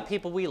amazing. We've got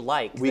people we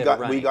like. We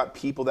got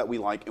people that we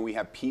like, and we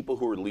have people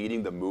who are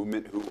leading the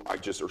movement who I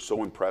just are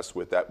so impressed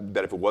with. That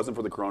if it wasn't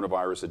for the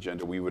coronavirus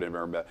agenda, we would have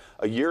never met.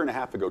 A year and a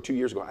half ago, 2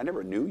 years ago, I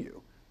never knew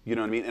you. You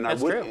know what I mean? And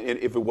That's true. And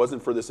if it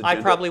wasn't for this agenda,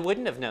 I probably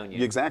wouldn't have known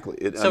you. Exactly.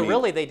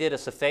 Really, they did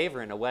us a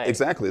favor in a way.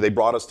 Exactly. They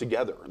brought us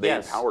together. They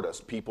empowered us.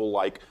 People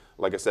like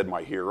I said,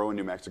 my hero in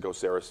New Mexico,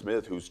 Sarah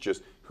Smith,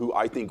 who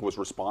I think was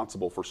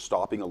responsible for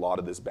stopping a lot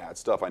of this bad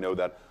stuff. I know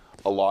that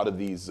a lot of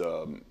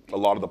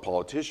the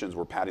politicians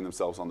were patting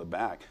themselves on the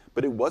back,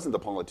 but it wasn't the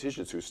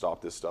politicians who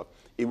stopped this stuff.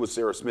 It was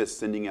Sarah Smith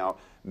sending out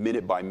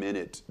minute by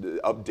minute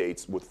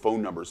updates with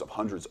phone numbers of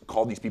hundreds.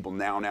 Call these people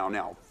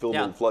now. Fill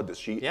and flood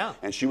this.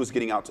 And she was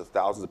getting out to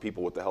thousands of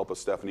people with the help of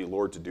Stephanie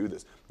Lord to do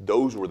this.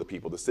 Those were the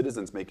people, the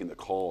citizens making the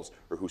calls,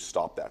 or who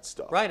stopped that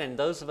stuff. Right, and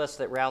those of us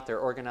that were out there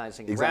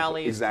organizing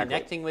rallies,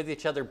 connecting with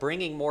each other,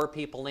 bringing more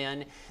people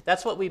in.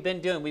 That's what we've been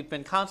doing. We've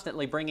been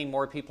constantly bringing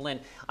more people in.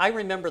 I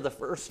remember the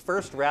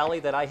first rally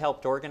that I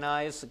helped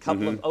organize a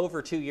couple of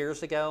over 2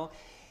 years ago.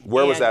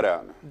 Where was that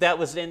at? That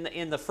was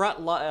in the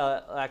front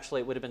lawn.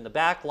 Actually, it would have been the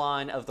back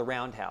lawn of the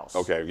Roundhouse.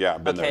 Okay, yeah,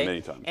 I've been there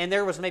many times. And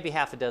there was maybe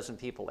half a dozen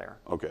people there.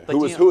 Okay,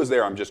 who was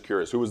there? I'm just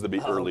curious. Who was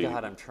the early? Oh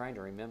God, I'm trying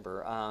to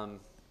remember.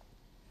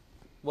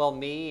 Well,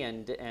 me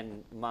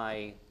and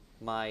my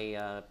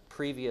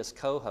previous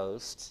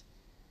co-host,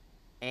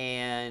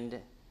 and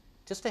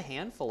just a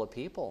handful of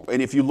people.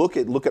 And if you look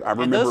at, I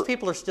remember. And those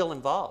people are still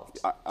involved.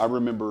 I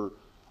remember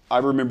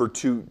almost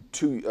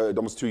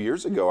 2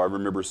 years ago. I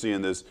remember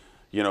seeing this,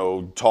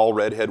 tall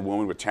redhead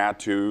woman with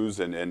tattoos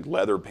and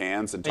leather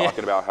pants and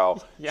talking about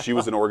how she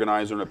was an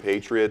organizer and a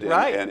patriot.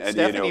 Right. And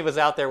Stephanie was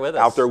out there with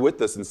us. Out there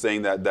with us and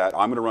saying that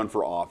I'm going to run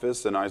for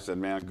office. And I said,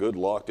 man, good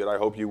luck, dude. I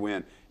hope you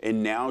win.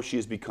 And now she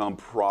has become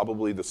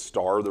probably the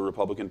star of the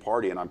Republican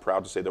Party. And I'm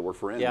proud to say that we're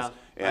friends. Yeah,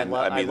 and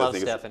I love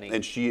Stephanie.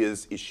 And she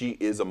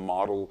is a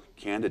model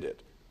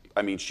candidate.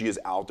 She is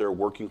out there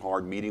working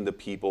hard, meeting the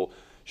people,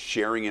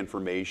 sharing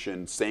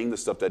information, saying the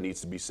stuff that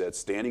needs to be said,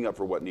 standing up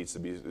for what needs to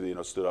be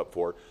stood up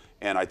for.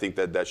 And I think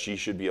that she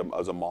should be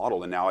as a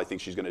model. And now I think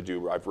she's going to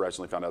do, I've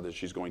recently found out that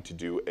she's going to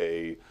do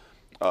a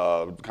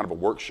kind of a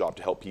workshop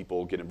to help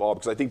people get involved.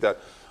 Because I think that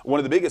one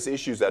of the biggest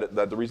issues that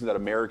the reason that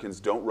Americans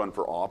don't run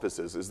for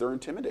offices is they're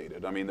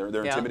intimidated.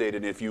 They're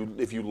intimidated. And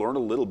if you learn a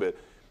little bit,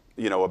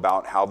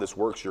 about how this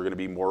works, you're going to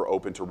be more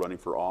open to running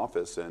for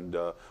office. And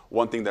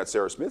one thing that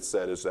Sarah Smith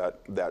said is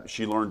that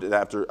she learned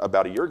after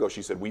about a year ago,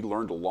 she said, we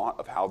learned a lot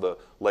of how the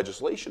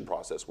legislation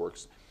process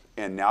works.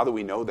 And now that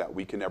we know that,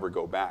 we can never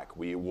go back.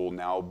 We will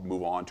now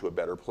move on to a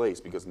better place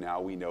because now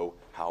we know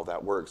how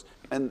that works.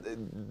 And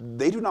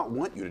they do not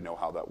want you to know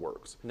how that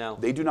works. No.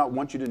 They do not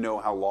want you to know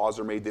how laws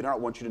are made. They do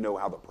not want you to know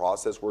how the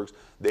process works.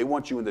 They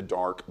want you in the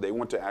dark. They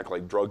want to act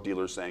like drug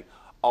dealers saying,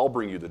 I'll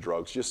bring you the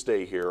drugs. Just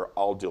stay here.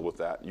 I'll deal with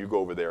that. You go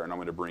over there, and I'm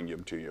going to bring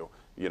them to you.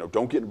 You know,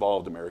 don't get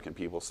involved, American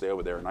people. Stay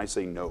over there. And I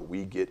say, no,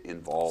 we get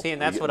involved. See,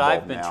 and that's what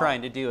I've been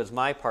trying to do as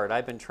my part.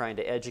 I've been trying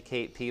to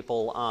educate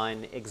people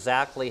on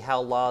exactly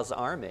how laws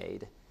are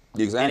made.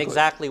 Exactly. And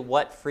exactly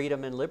what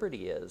freedom and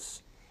liberty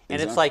is.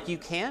 And it's like you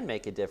can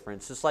make a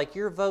difference. It's like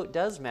your vote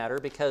does matter,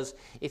 because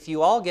if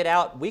you all get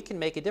out, we can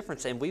make a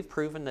difference. And we've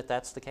proven that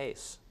that's the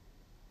case.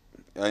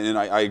 And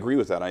I agree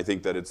with that. I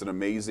think that it's an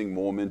amazing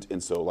moment.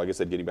 And so, like I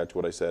said, getting back to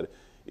what I said,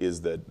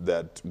 is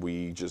that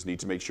we just need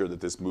to make sure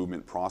that this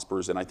movement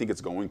prospers. And I think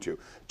it's going to.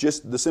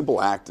 Just the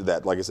simple act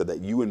that, like I said, that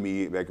you and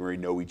me, McMurray,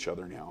 know each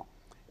other now.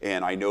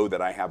 And I know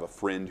that I have a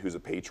friend who's a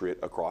patriot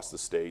across the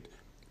state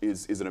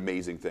is an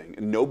amazing thing.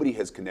 And nobody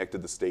has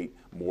connected the state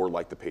more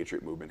like the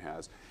Patriot movement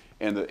has.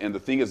 And the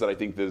thing is that I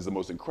think that is the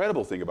most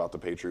incredible thing about the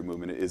Patriot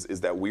movement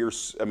is that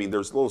I mean,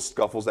 there's little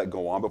scuffles that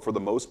go on, but for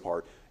the most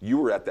part, you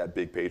were at that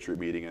big Patriot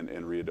meeting in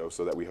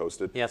Ruidoso that we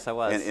hosted. Yes, I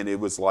was. And it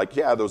was like,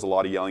 yeah, there was a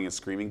lot of yelling and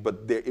screaming, but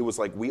it was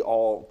like we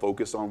all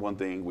focused on one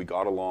thing. We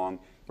got along.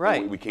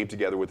 Right. We came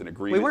together with an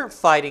agreement. We weren't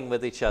fighting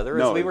with each other.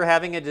 No, we were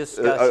having a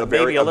discussion,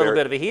 maybe a little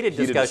bit of a heated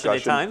discussion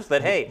at times,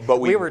 but hey,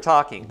 we were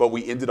talking. But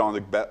we ended on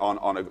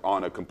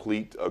a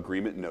complete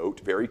agreement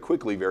note very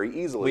quickly, very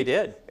easily. We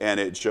did. And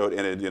it showed,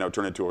 and it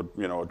turned into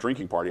a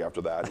drinking party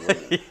after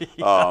that.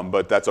 Yeah.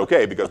 But that's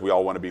okay, because we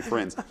all want to be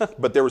friends.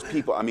 But there was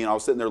people, I mean, I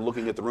was sitting there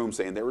looking at the room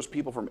saying, there was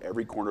people from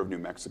every corner of New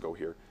Mexico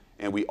here.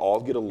 And we all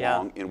get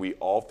along, and we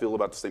all feel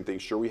about the same thing.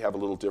 Sure, we have a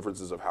little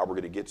differences of how we're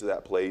going to get to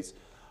that place.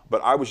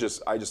 But I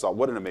just thought,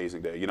 what an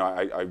amazing day. You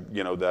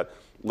know, that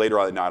later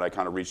on that night, I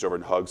kind of reached over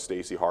and hugged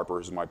Stacey Harper,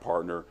 who's my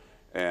partner,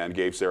 and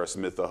gave Sarah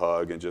Smith a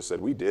hug and just said,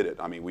 we did it.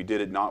 I mean, we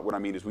did it. Not what I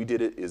mean is we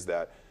did it is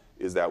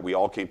that we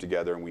all came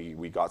together and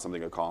we got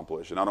something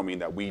accomplished. And I don't mean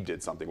that we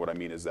did something. What I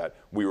mean is that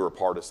we were a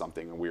part of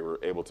something and we were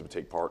able to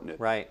take part in it.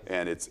 Right.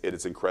 And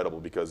it's incredible,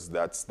 because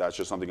that's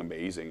just something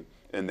amazing.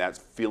 And that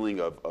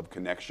feeling of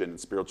connection and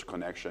spiritual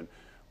connection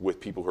with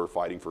people who are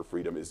fighting for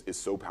freedom is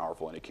so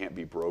powerful, and it can't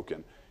be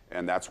broken.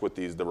 And that's what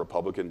the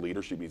Republican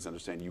leadership needs to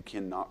understand. You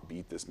cannot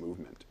beat this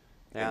movement.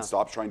 Yeah. And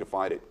stop trying to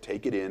fight it.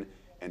 Take it in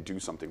and do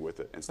something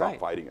with it, and stop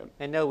fighting it.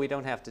 And no, we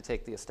don't have to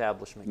take the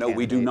establishment No,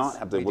 we do not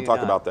have to. We'll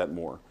talk about that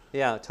more.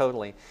 Yeah,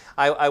 totally.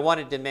 I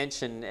wanted to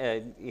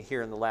mention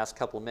here in the last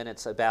couple of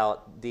minutes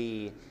about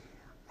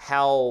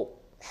how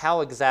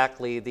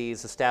exactly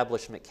these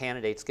establishment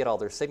candidates get all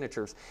their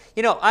signatures.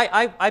 You know,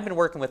 I've been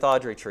working with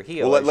Audrey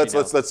Trujillo. Well, let's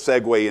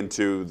segue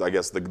into, I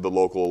guess, the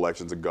local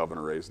elections and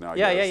governor race now.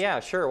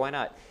 Yeah, sure, why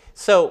not?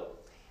 So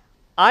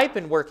I've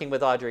been working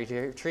with Audrey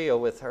Trujillo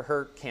with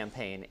her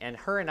campaign, and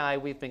her and I,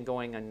 we've been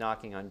going and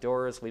knocking on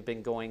doors. We've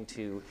been going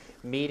to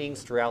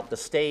meetings throughout the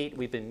state.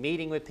 We've been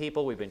meeting with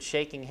people. We've been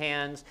shaking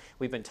hands.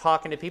 We've been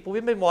talking to people.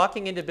 We've been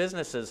walking into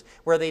businesses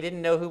where they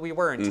didn't know who we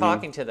were and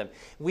talking to them.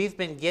 We've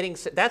been getting,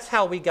 that's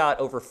how we got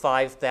over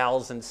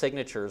 5,000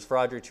 signatures for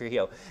Audrey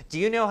Trujillo. Do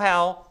you know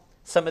how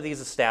some of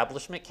these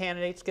establishment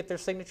candidates get their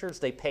signatures?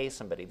 They pay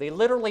somebody. They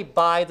literally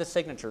buy the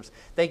signatures.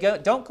 They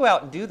don't go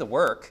out and do the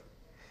work.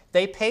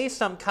 They pay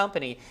some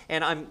company,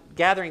 and I'm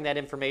gathering that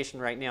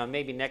information right now, and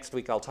maybe next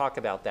week I'll talk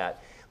about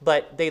that.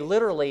 But they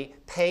literally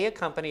pay a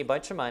company a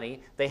bunch of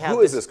money. They have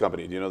Who is this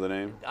company? Do you know the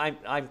name?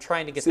 I'm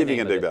trying to get See the if you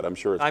name can dig of it. that. I'm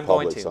sure it's I'm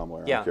public going to.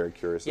 somewhere. Yeah. I'm very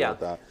curious about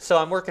that. So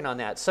I'm working on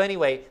that. So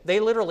anyway, they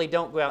literally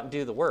don't go out and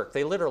do the work.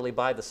 They literally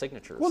buy the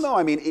signatures. Well, no,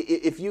 I mean,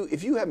 if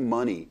you have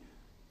money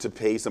to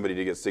pay somebody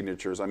to get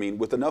signatures, I mean,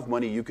 with enough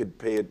money you could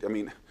pay it. I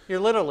mean, you're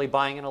literally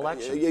buying an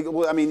election.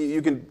 Well, I mean,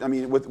 you can. I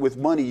mean, with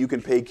money you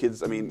can pay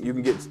kids. I mean, you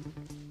can get.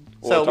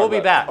 So we'll be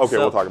back. Okay, so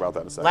we'll talk about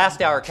that in a second.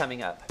 Last hour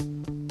coming up.